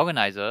the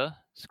organizer,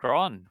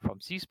 Scron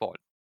from C Sport.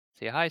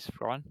 Say hi,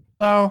 Scron.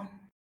 So,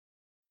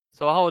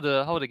 So how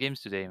are the games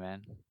today,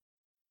 man?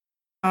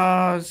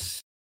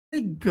 it's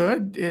pretty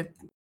good.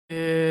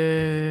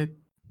 It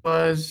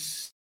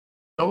was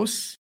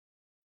close,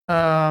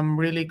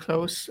 really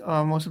close.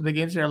 Most of the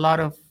games, there are a lot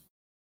of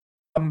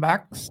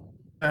comebacks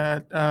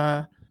that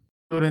I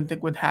wouldn't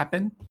think would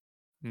happen.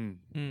 Hmm.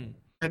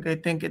 Like I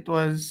think it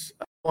was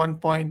at one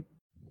point,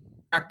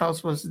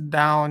 Fractals was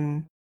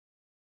down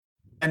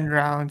 10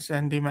 rounds,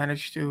 and they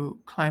managed to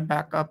climb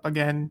back up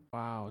again.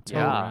 Wow, 10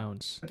 Yeah.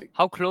 rounds.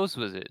 How close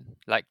was it?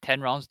 Like 10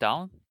 rounds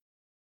down?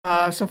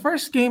 So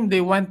first game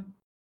they went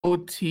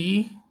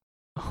OT,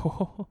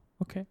 Oh,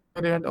 okay.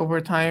 so they went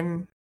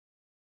overtime.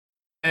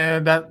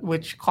 That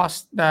which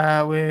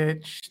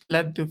which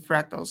led to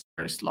Fractal's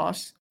first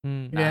loss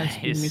Hmm. against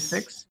Jimmy Nice.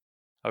 6.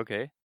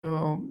 Okay.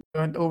 So they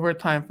went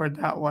overtime for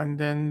that one.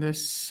 Then the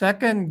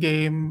second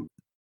game,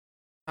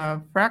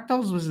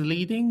 Fractals was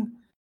leading.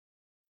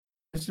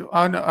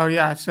 Oh, no, oh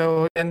yeah.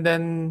 So and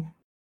then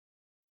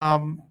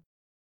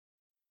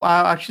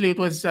actually it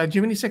was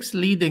Jiminy 6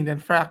 leading. Then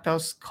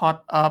Fractals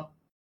caught up.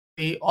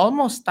 They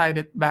almost tied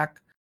it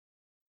back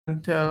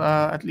until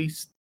at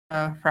least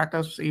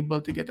Fractals was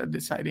able to get a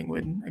deciding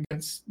win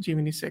against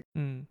Jiminy 6.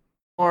 Hmm.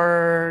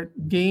 For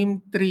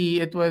game 3,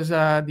 it was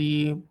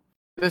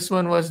this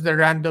one was the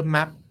random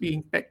map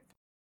being picked.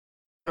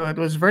 So it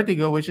was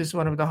Vertigo, which is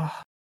one of the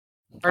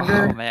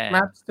harder Oh man.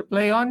 maps to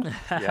play on.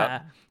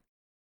 Yep.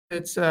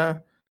 It's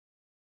for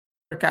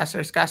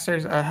casters.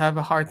 Casters have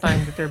a hard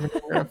time determining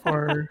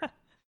for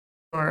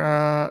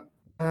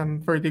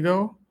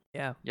Vertigo.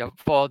 Yeah. Yeah,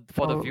 for the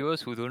So-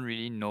 viewers who don't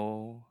really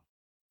know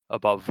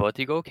about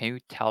Vertigo, can you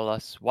tell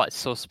us what's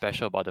so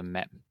special about the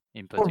map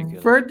in For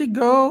particular?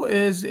 Vertigo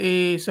is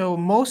so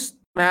most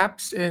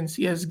maps in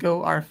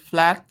CS:GO are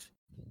flat.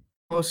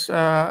 Most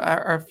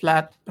are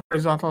flat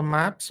horizontal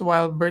maps,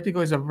 while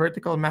Vertigo is a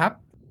vertical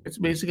map. It's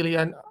basically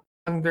an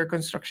under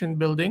construction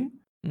building,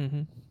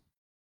 Mm-hmm.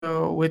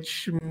 so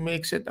which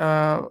makes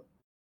the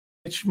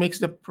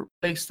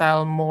play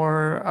style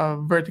more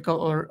vertical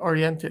or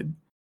oriented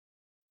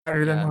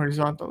rather than Yeah.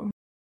 horizontal.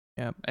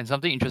 And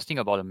something interesting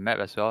about the map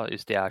as well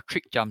is there are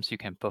trick jumps you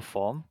can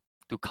perform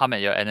to come at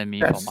your enemy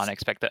Yes. from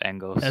unexpected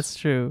angles. That's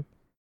true.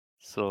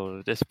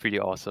 So that's pretty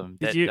awesome.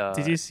 Did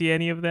you see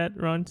any of that,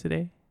 Ron,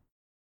 today?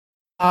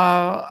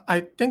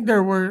 I think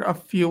there were a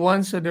few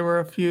ones. So there were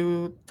a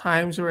few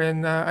times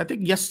wherein I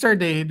think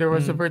yesterday there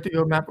was a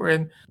Vertigo map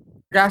wherein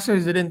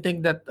gassers didn't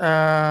think that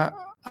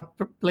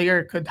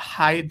player could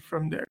hide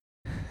from there.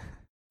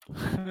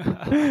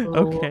 So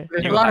Okay.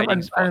 there's New a lot of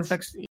hiding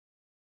spots.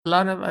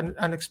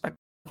 unexpected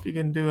stuff you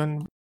can do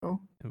on Vertigo.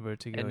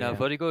 Vertigo. And Yeah.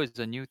 Vertigo is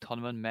a new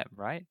tournament map,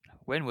 right?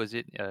 When was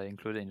it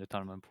included in the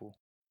tournament pool?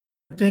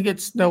 I think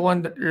it's the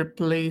one that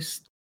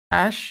replaced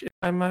Cash. If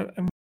I'm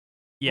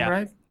Yeah,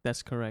 right.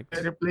 that's correct.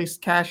 It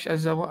replaced Cash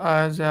as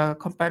a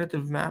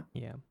competitive map.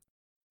 Yeah.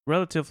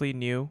 Relatively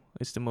new.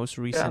 It's the most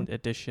recent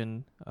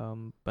edition.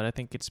 But I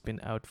think it's been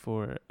out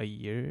for a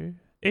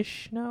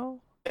year-ish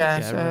now.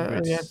 Yes, I remember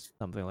it's yes.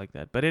 something like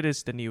that. But it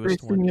is the newest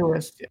It's the one.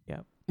 newest.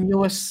 Yeah.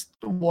 Newest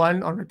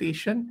one on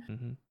rotation.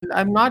 Mm-hmm.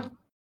 I'm not.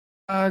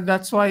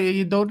 That's why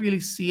you don't really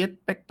see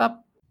it picked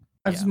up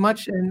as Yeah.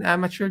 much in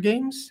amateur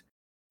games.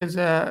 Because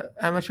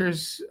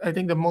amateurs, I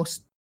think the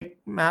most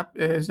picked map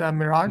is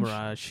Mirage.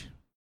 Mirage.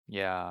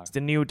 Yeah. It's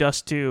the new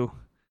Dust 2.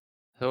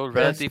 So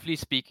relatively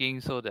speaking,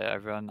 so that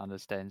everyone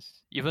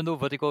understands, even though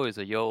Vertigo is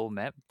a year-old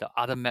map, the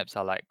other maps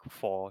are like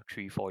 4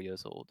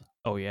 years old.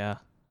 Oh yeah,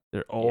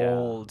 they're Yeah.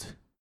 old.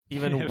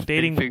 Even Been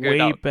dating figured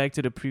way out. back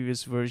to the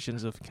previous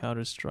versions of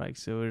Counter Strike.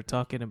 So we're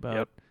talking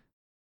about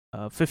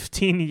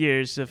 15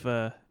 years of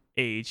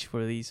age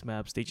for these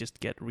maps. They just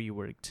get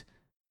reworked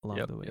along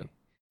the way. Yep.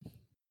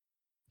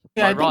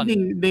 Yeah, I But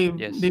think they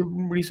yes. they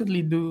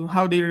recently do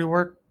how they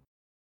rework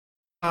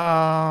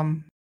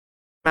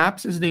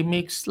maps is they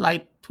make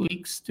slight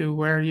tweaks to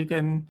where you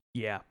can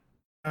Yeah.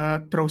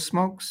 throw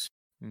smokes,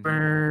 Mhm.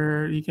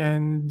 where you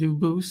can do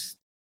boost.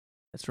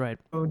 That's right.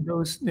 So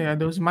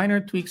those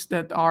minor tweaks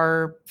that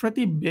are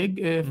pretty big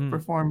if Mm.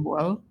 performed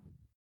well.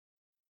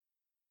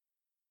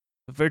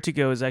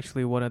 Vertigo is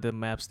actually one of the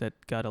maps that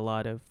got a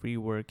lot of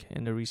rework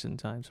in the recent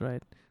times,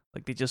 right?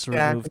 Like they just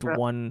Yeah, removed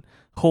one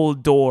whole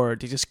door,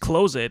 they just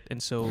close it,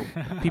 and so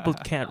people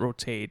can't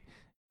rotate.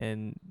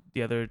 And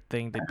the other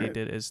thing that they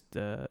did is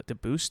the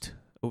boost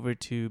over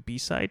to B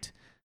side.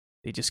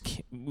 We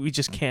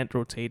just can't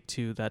rotate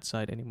to that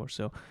side anymore.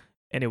 So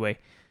anyway,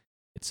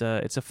 it's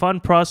a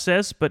fun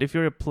process, but if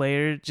you're a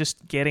player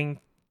just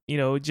getting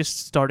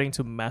just starting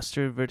to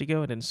master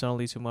Vertigo, and then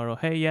suddenly tomorrow,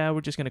 hey, yeah,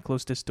 we're just gonna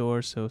close this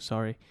door, so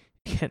sorry,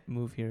 can't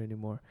move here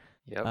anymore.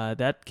 Yep.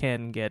 That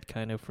can get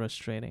kind of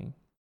frustrating,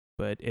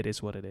 but it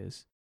is what it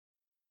is.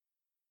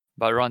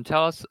 But Ron,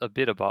 tell us a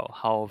bit about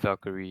how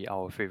Valkyrie,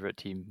 our favorite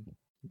team,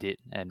 did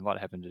and what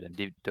happened to them.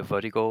 Did the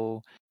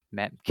vertigo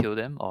map kill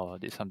them, or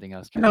did something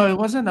else kill No, them? it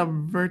wasn't a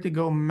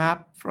Vertigo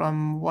map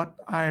from what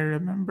I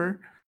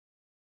remember.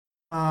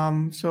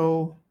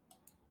 So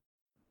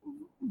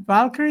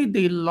Valkyrie,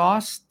 they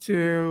lost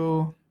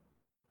to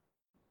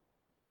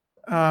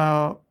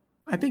I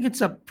think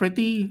it's a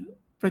pretty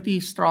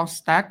strong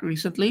stack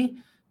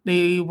recently.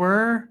 They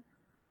were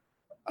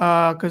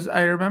because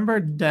I remember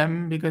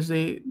them because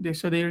they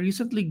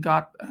recently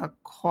got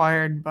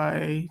acquired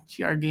by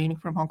GR Gaming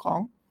from Hong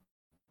Kong,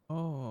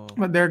 Oh,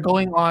 but they're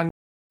going on. I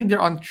think they're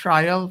on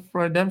trial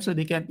for them, so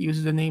they can't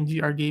use the name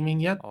GR Gaming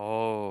yet,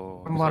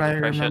 Oh, from so what I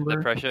the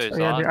remember. pressure So is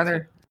yeah,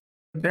 on.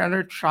 they're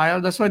under trial.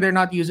 That's why they're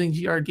not using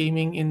GR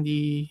Gaming in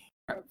the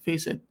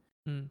face it.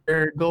 mm.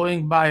 They're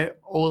going by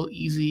All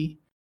Easy.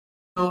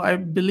 So I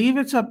believe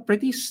it's a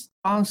pretty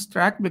strong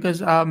stack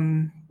because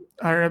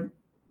our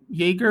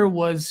Jaeger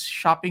was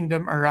shopping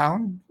them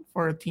around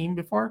for a team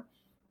before.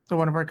 So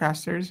one of our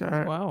casters,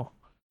 Wow.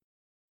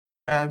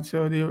 and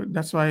so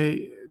that's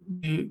why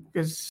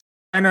because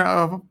I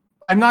know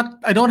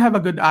I don't have a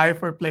good eye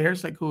for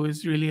players like who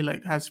is really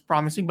like has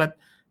promising, but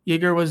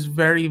Jaeger was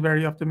very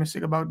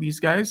optimistic about these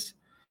guys.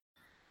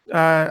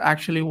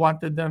 Actually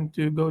wanted them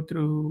to go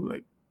through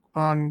like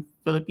on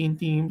Philippine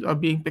teams or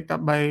being picked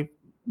up by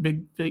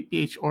big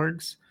PH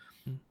orgs.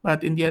 Mm.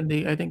 But in the end,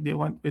 I think they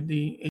went with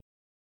the.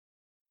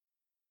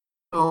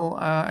 So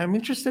I'm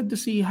interested to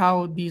see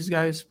how these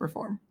guys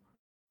perform.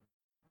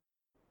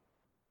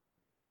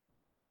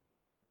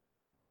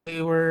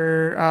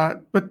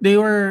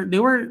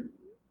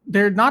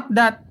 They're not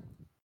that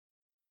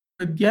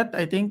good yet.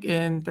 I think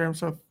in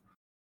terms of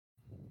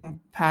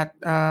pat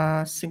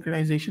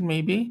synchronization,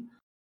 maybe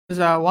because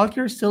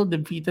Walker still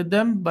defeated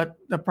them. But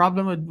the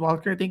problem with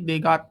Walker, I think they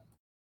got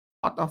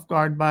caught off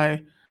guard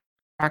by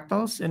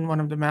fractals in one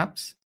of the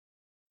maps.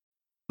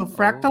 So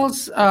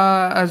fractals,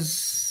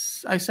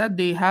 as I said,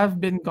 they have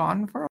been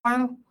gone for a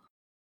while.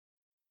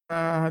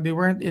 They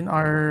weren't in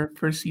our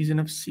first season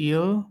of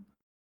Seal.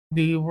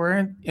 They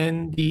weren't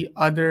in the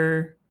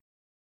other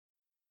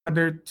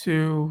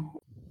two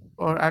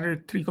or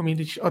other three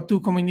or two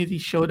community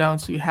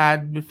showdowns we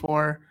had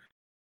before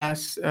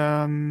last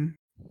December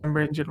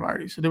and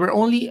January. So they were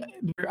only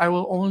I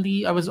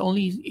was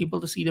only able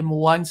to see them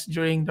once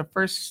during the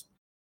first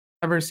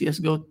ever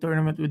CS:GO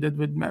tournament we did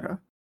with Meta.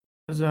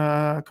 It was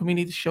a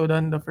community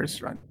showdown the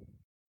first run.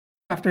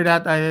 After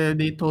that,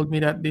 they told me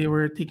that they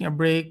were taking a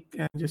break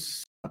and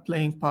just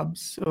playing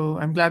pubs. So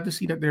I'm glad to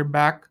see that they're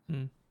back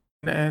Mm.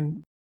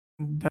 and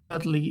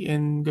definitely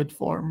in good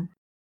form.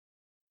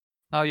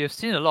 Now you've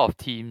seen a lot of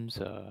teams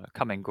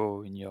come and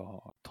go in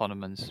your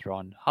tournaments,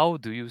 Ron. How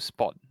do you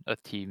spot a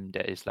team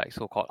that is like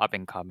so-called up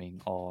and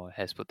coming or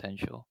has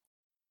potential?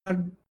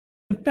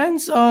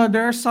 Depends.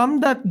 There are some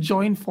that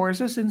join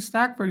forces in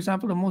Stack. For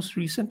example, the most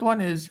recent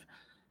one is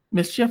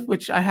Mischief,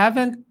 which I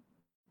haven't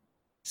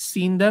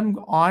seen them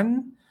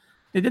on.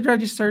 They did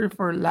register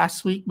for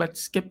last week, but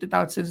skipped it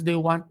out since they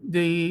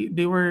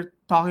were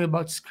talking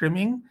about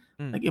scrimming,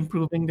 Mm. like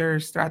improving their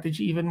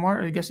strategy even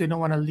more. I guess they don't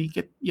want to leak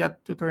it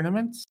yet to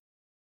tournaments.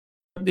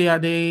 But yeah,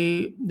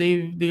 they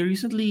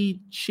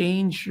recently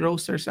changed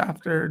rosters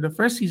after the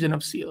first season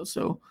of Seal.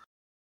 So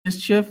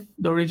Mischief,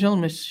 the original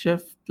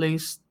Mischief,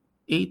 placed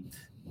 8th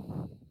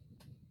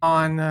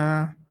on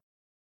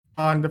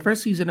the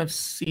first season of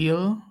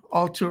Seal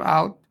all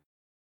throughout,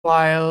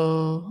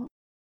 while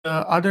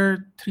the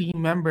other three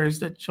members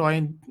that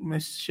joined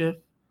Mischief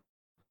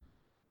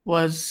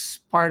was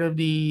part of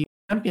the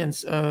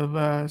champions of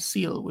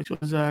Seal, which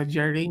was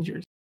Jerry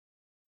Rangers.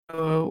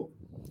 So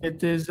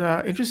it is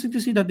interesting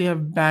to see that they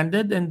have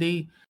banded and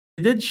they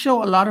did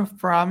show a lot of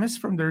promise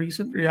from the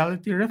recent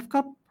Reality Rift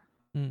Cup,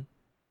 Mm.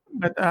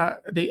 but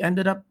they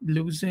ended up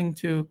losing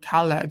to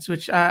Calads,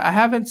 which I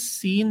haven't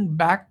seen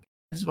back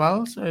as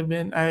well. So I've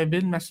been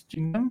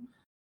messaging them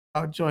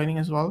about joining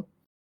as well.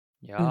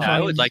 Yeah. Yeah, I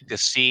would Joined. like to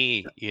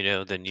see,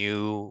 the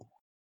new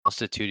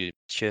constituted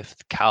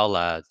shift cow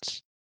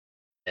lads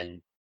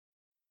and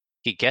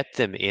to get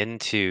them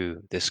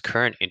into this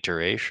current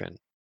iteration.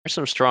 There's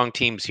some strong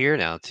teams here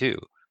now too.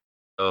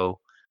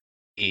 So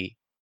be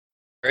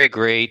very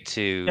great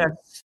to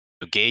Yes.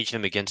 gauge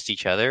them against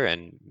each other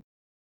and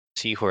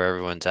see where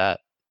everyone's at.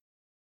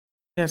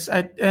 Yes,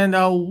 and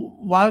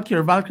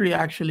Valkyrie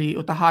actually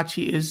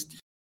Utahachi is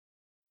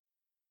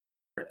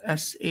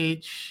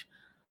SH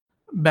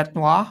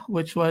Betnois,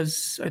 which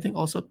was I think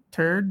also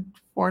third,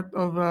 fourth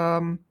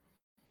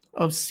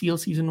of Seal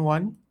season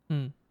 1.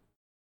 Hmm.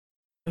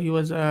 He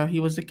was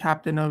the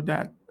captain of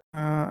that.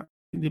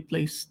 They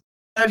placed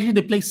actually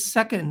they placed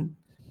second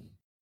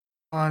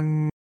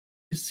on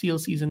Seal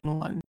season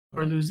 1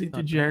 for Right. losing to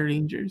Not Jerry bad.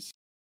 Rangers.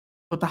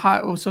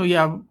 So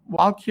yeah,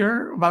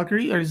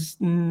 Valkyrie, there's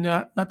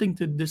nothing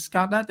to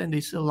discount that, and they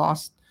still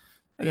lost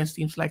against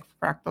teams like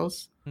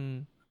Fractals. Hmm.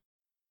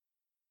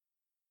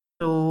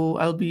 So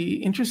I'll be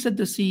interested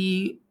to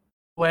see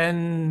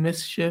when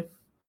Mischief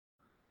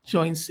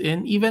joins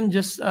in. Even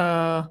just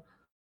the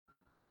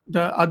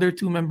other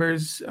two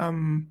members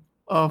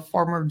of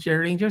former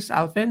Jerry Rangers,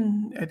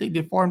 Alphin. I think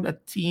they formed a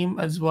team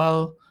as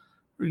well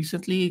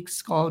recently.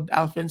 It's called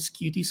Alphin's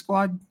Cutie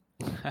Squad.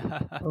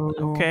 So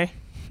Okay.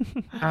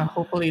 Right.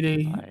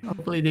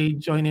 hopefully they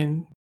join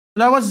in.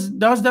 That was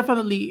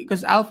definitely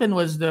because Alphin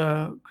was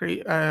the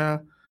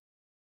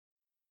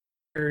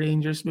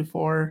Rangers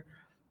before,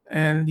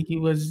 and he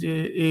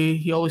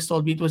always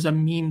told me it was a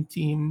meme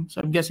team. So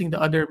I'm guessing the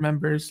other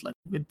members like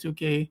with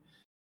 2K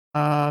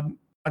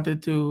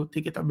wanted to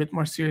take it a bit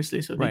more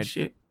seriously, so they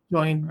Right.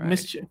 joined Right.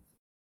 Mischief.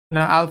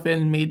 Now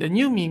Alphin made a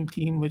new meme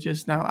team, which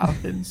is now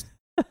Alphin's.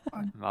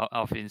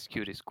 Alphin's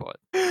Cutie Squad.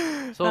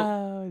 So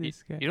Oh, you,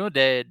 this guy. you know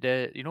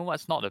you know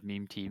what's not a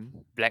meme team?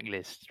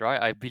 Blacklist,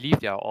 right? I believe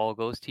they are all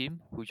girls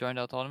team who joined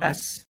our tournament.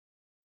 Yes,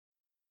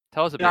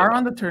 Tell us a they bit are about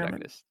on the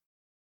tournament.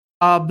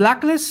 Blacklist.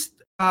 Blacklist.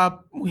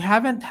 We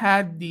haven't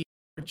had the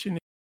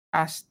opportunity to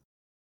cast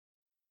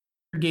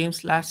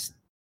games last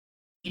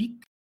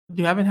week.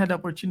 We haven't had the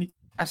opportunity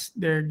to cast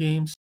their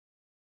games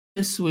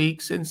this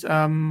week since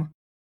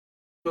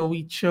so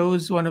we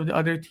chose one of the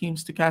other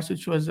teams to cast,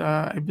 which was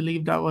I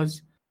believe that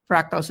was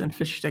Fractals and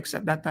Fish Sticks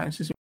at that time,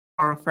 since we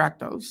were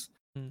Fractals.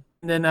 Hmm.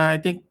 And then I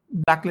think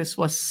Blacklist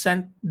was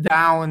sent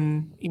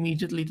down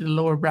immediately to the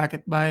lower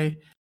bracket by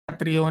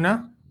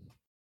Catriona.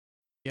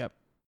 Yep.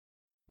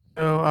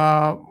 So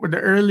the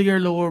earlier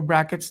lower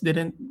brackets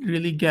didn't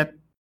really get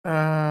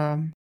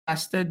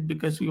casted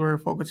because we were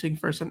focusing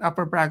first on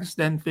upper brackets,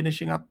 then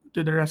finishing up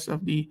to the rest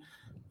of the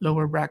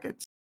lower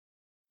brackets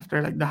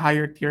after like the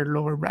higher tier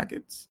lower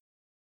brackets.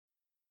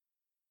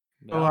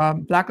 So Yeah.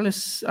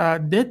 Blacklist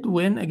did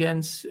win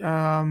against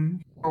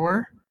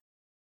Power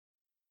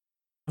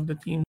of the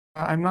team.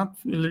 I'm not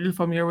a little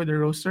familiar with the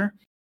roster.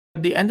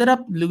 They ended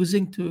up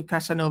losing to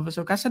Casanova.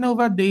 So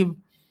Casanova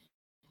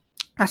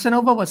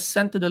was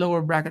sent to the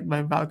lower bracket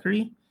by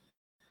Valkyrie.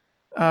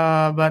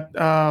 But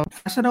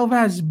Casanova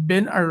has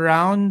been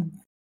around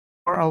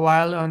for a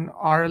while on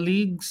our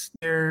leagues.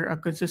 They're a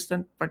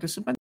consistent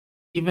participant.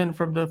 Even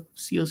from the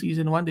Seal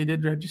season 1, they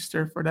did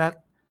register for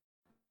that.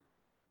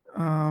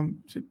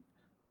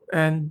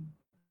 And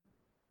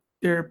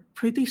they're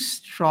pretty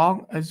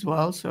strong as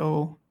well.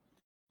 So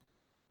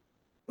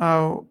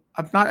I'm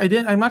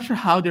not sure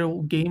how their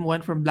game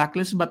went from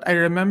Blacklist, but I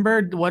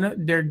remembered one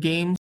of their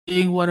games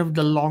being one of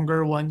the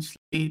longer ones.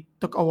 It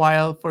took a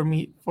while for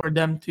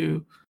them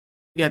to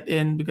get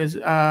in because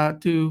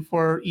to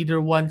for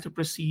either one to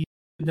proceed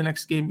to the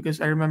next game,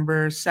 because I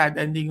remember Sad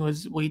Ending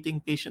was waiting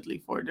patiently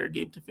for their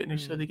game to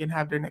finish so Hmm. they can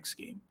have their next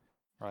game.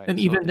 Right. And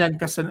So even then,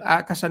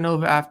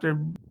 Casanova, after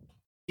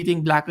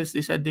beating Blacklist,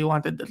 they said they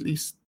wanted at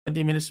least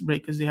 20 minutes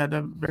break because they had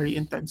a very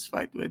intense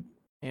fight with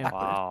Yeah.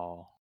 Blacklist.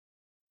 wow.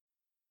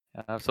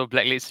 So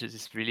Blacklist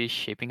is really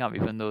shaping up,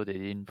 even though they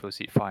didn't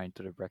proceed far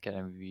into the bracket,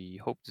 and we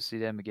hope to see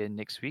them again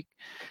next week.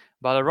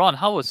 But Ron,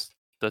 how was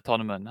the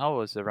tournament? How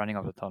was the running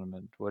of the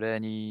tournament? Were there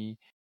any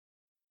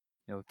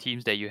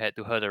teams that you had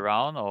to herd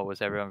around, or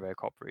was everyone very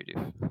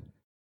cooperative?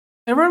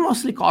 They were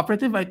mostly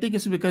cooperative. I think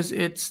it's because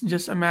it's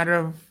just a matter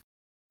of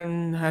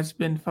everyone has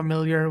been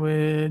familiar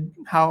with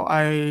how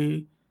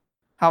I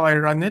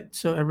run it,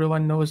 so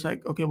everyone knows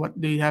like okay what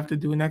they have to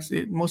do next.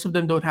 Most of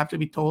them don't have to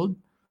be told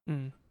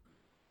Hmm.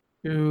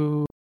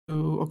 to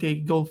okay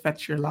go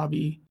fetch your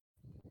lobby,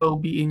 go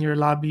be in your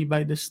lobby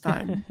by this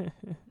time.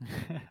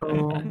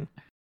 So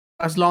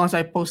as long as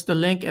I post the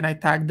link and I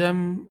tag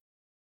them,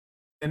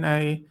 and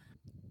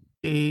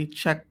they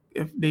check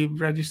if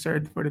they've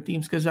registered for the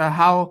teams because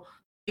how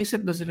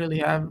ASIP doesn't really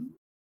have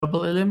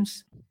double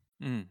elims.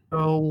 Mm.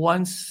 So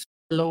once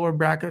the lower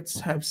brackets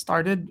have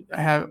started,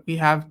 we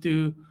have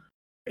to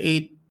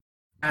create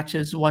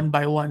matches one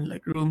by one,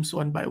 like rooms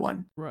one by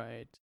one.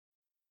 Right.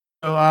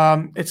 So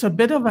it's a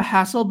bit of a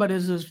hassle, but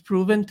it has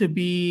proven to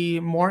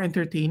be more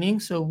entertaining.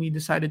 So we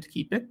decided to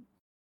keep it.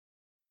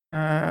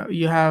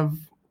 You have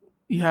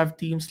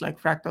teams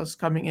like Fractals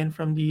coming in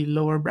from the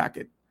lower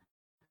bracket.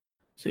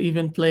 So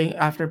even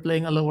after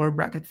playing a lower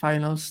bracket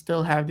finals,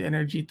 still have the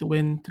energy to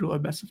win through a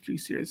best of 3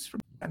 series from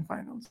grand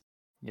finals.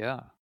 Yeah,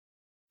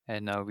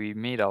 and we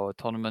made our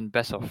tournament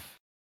double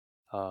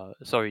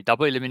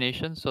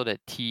elimination, so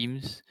that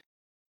teams,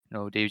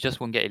 they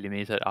just won't get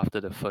eliminated after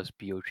the first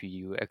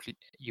BO3.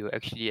 You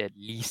actually at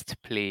least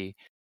play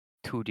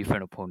 2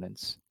 different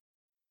opponents.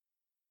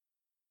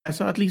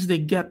 So at least they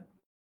get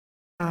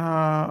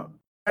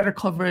better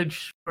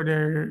coverage for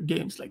their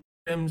games. Like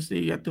games,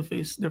 they get to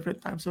face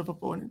different types of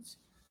opponents.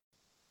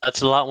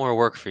 That's a lot more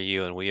work for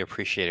you, and we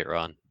appreciate it,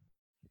 Ron.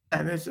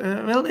 And it's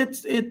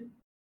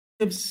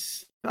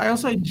it's I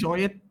also enjoy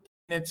it.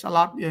 It's a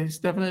lot. It's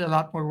definitely a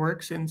lot more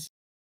work since,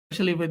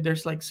 especially with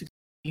there's like 6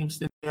 teams,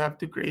 then you have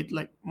to create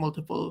like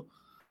multiple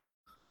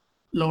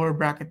lower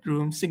bracket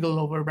rooms, single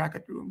lower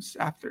bracket rooms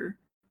after.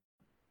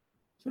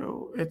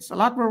 So it's a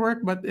lot more work,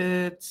 but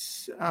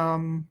it's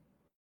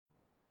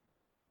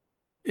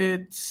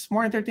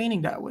more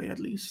entertaining that way at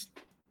least.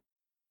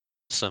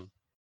 Awesome.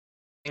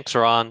 Thanks,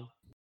 Ron.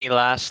 Any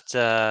last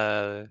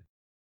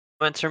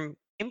comments from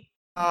him?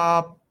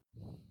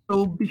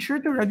 So be sure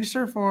to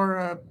register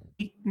for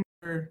peak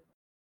number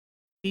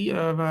 3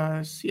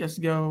 of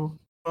CS:GO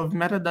of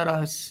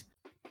Meta.us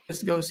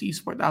CS:GO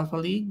Esport Alpha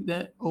League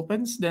that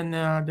opens. Then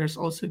there's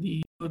also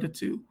the Dota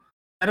 2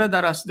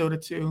 Meta.us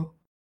Dota 2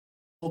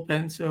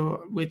 open,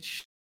 so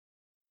which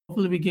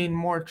hopefully we gain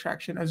more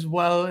traction as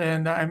well.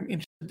 And I'm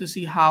interested to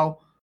see how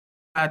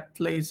that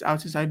plays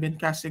out since I've been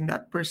casting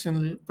that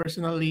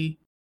personally.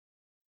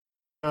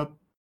 I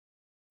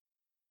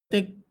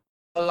think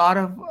a lot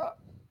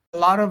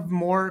of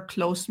more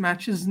close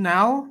matches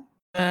now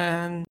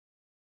than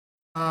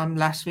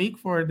last week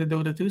for the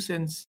Dota 2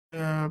 since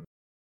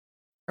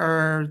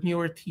our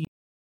newer team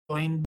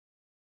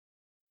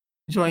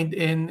joined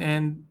in,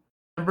 and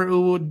Ember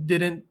Uwu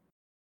didn't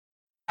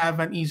have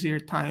an easier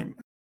time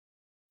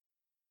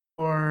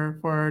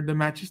for the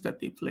matches that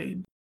they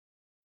played.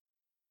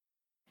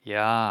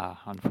 Yeah,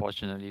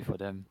 unfortunately for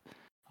them.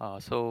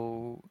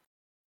 So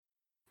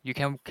you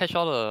can catch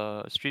all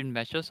the stream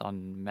matches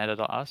on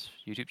Meta.us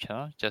YouTube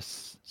channel.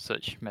 Just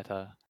search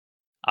Meta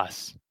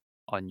Us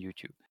on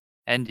YouTube.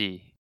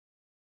 Andy,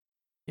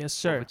 Yes,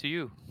 sir. over to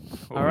you.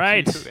 All Over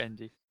right. to you,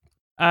 Andy.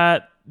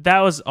 That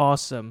was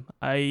awesome.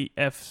 I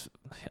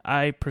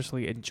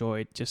personally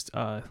enjoyed just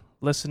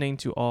listening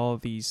to all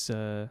these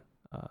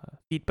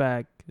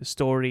feedback,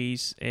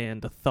 stories,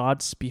 and the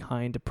thoughts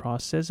behind the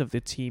process of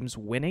the teams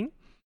winning,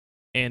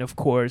 and of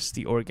course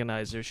the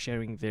organizers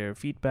sharing their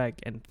feedback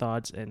and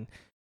thoughts, and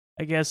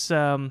I guess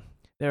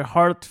their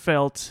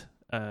heartfelt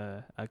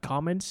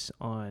comments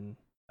on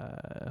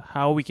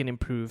how we can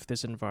improve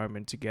this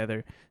environment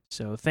together.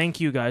 So thank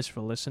you guys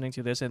for listening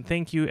to this, and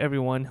thank you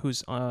everyone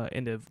who's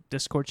in the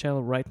Discord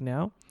channel right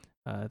now.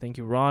 Thank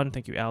you, Ron.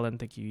 Thank you, Alan.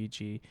 Thank you,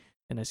 EG.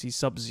 And I see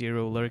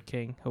Sub-Zero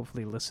lurking,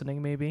 hopefully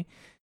listening maybe.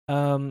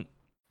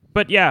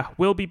 But yeah,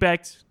 we'll be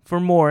back for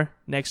more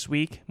next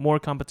week. More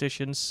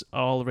competitions.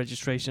 All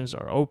registrations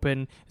are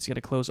open. It's going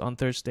to close on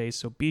Thursday.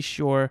 So be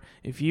sure,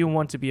 if you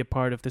want to be a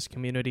part of this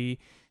community,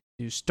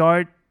 to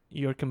start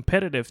your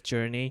competitive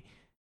journey,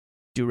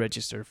 do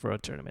register for a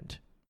tournament.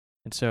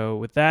 And so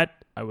with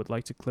that, I would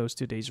like to close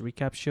today's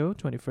recap show,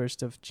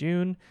 21st of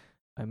June.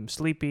 I'm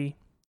sleepy,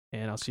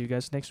 and I'll see you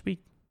guys next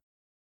week.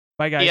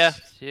 Bye, guys. Yeah.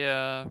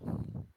 Yeah.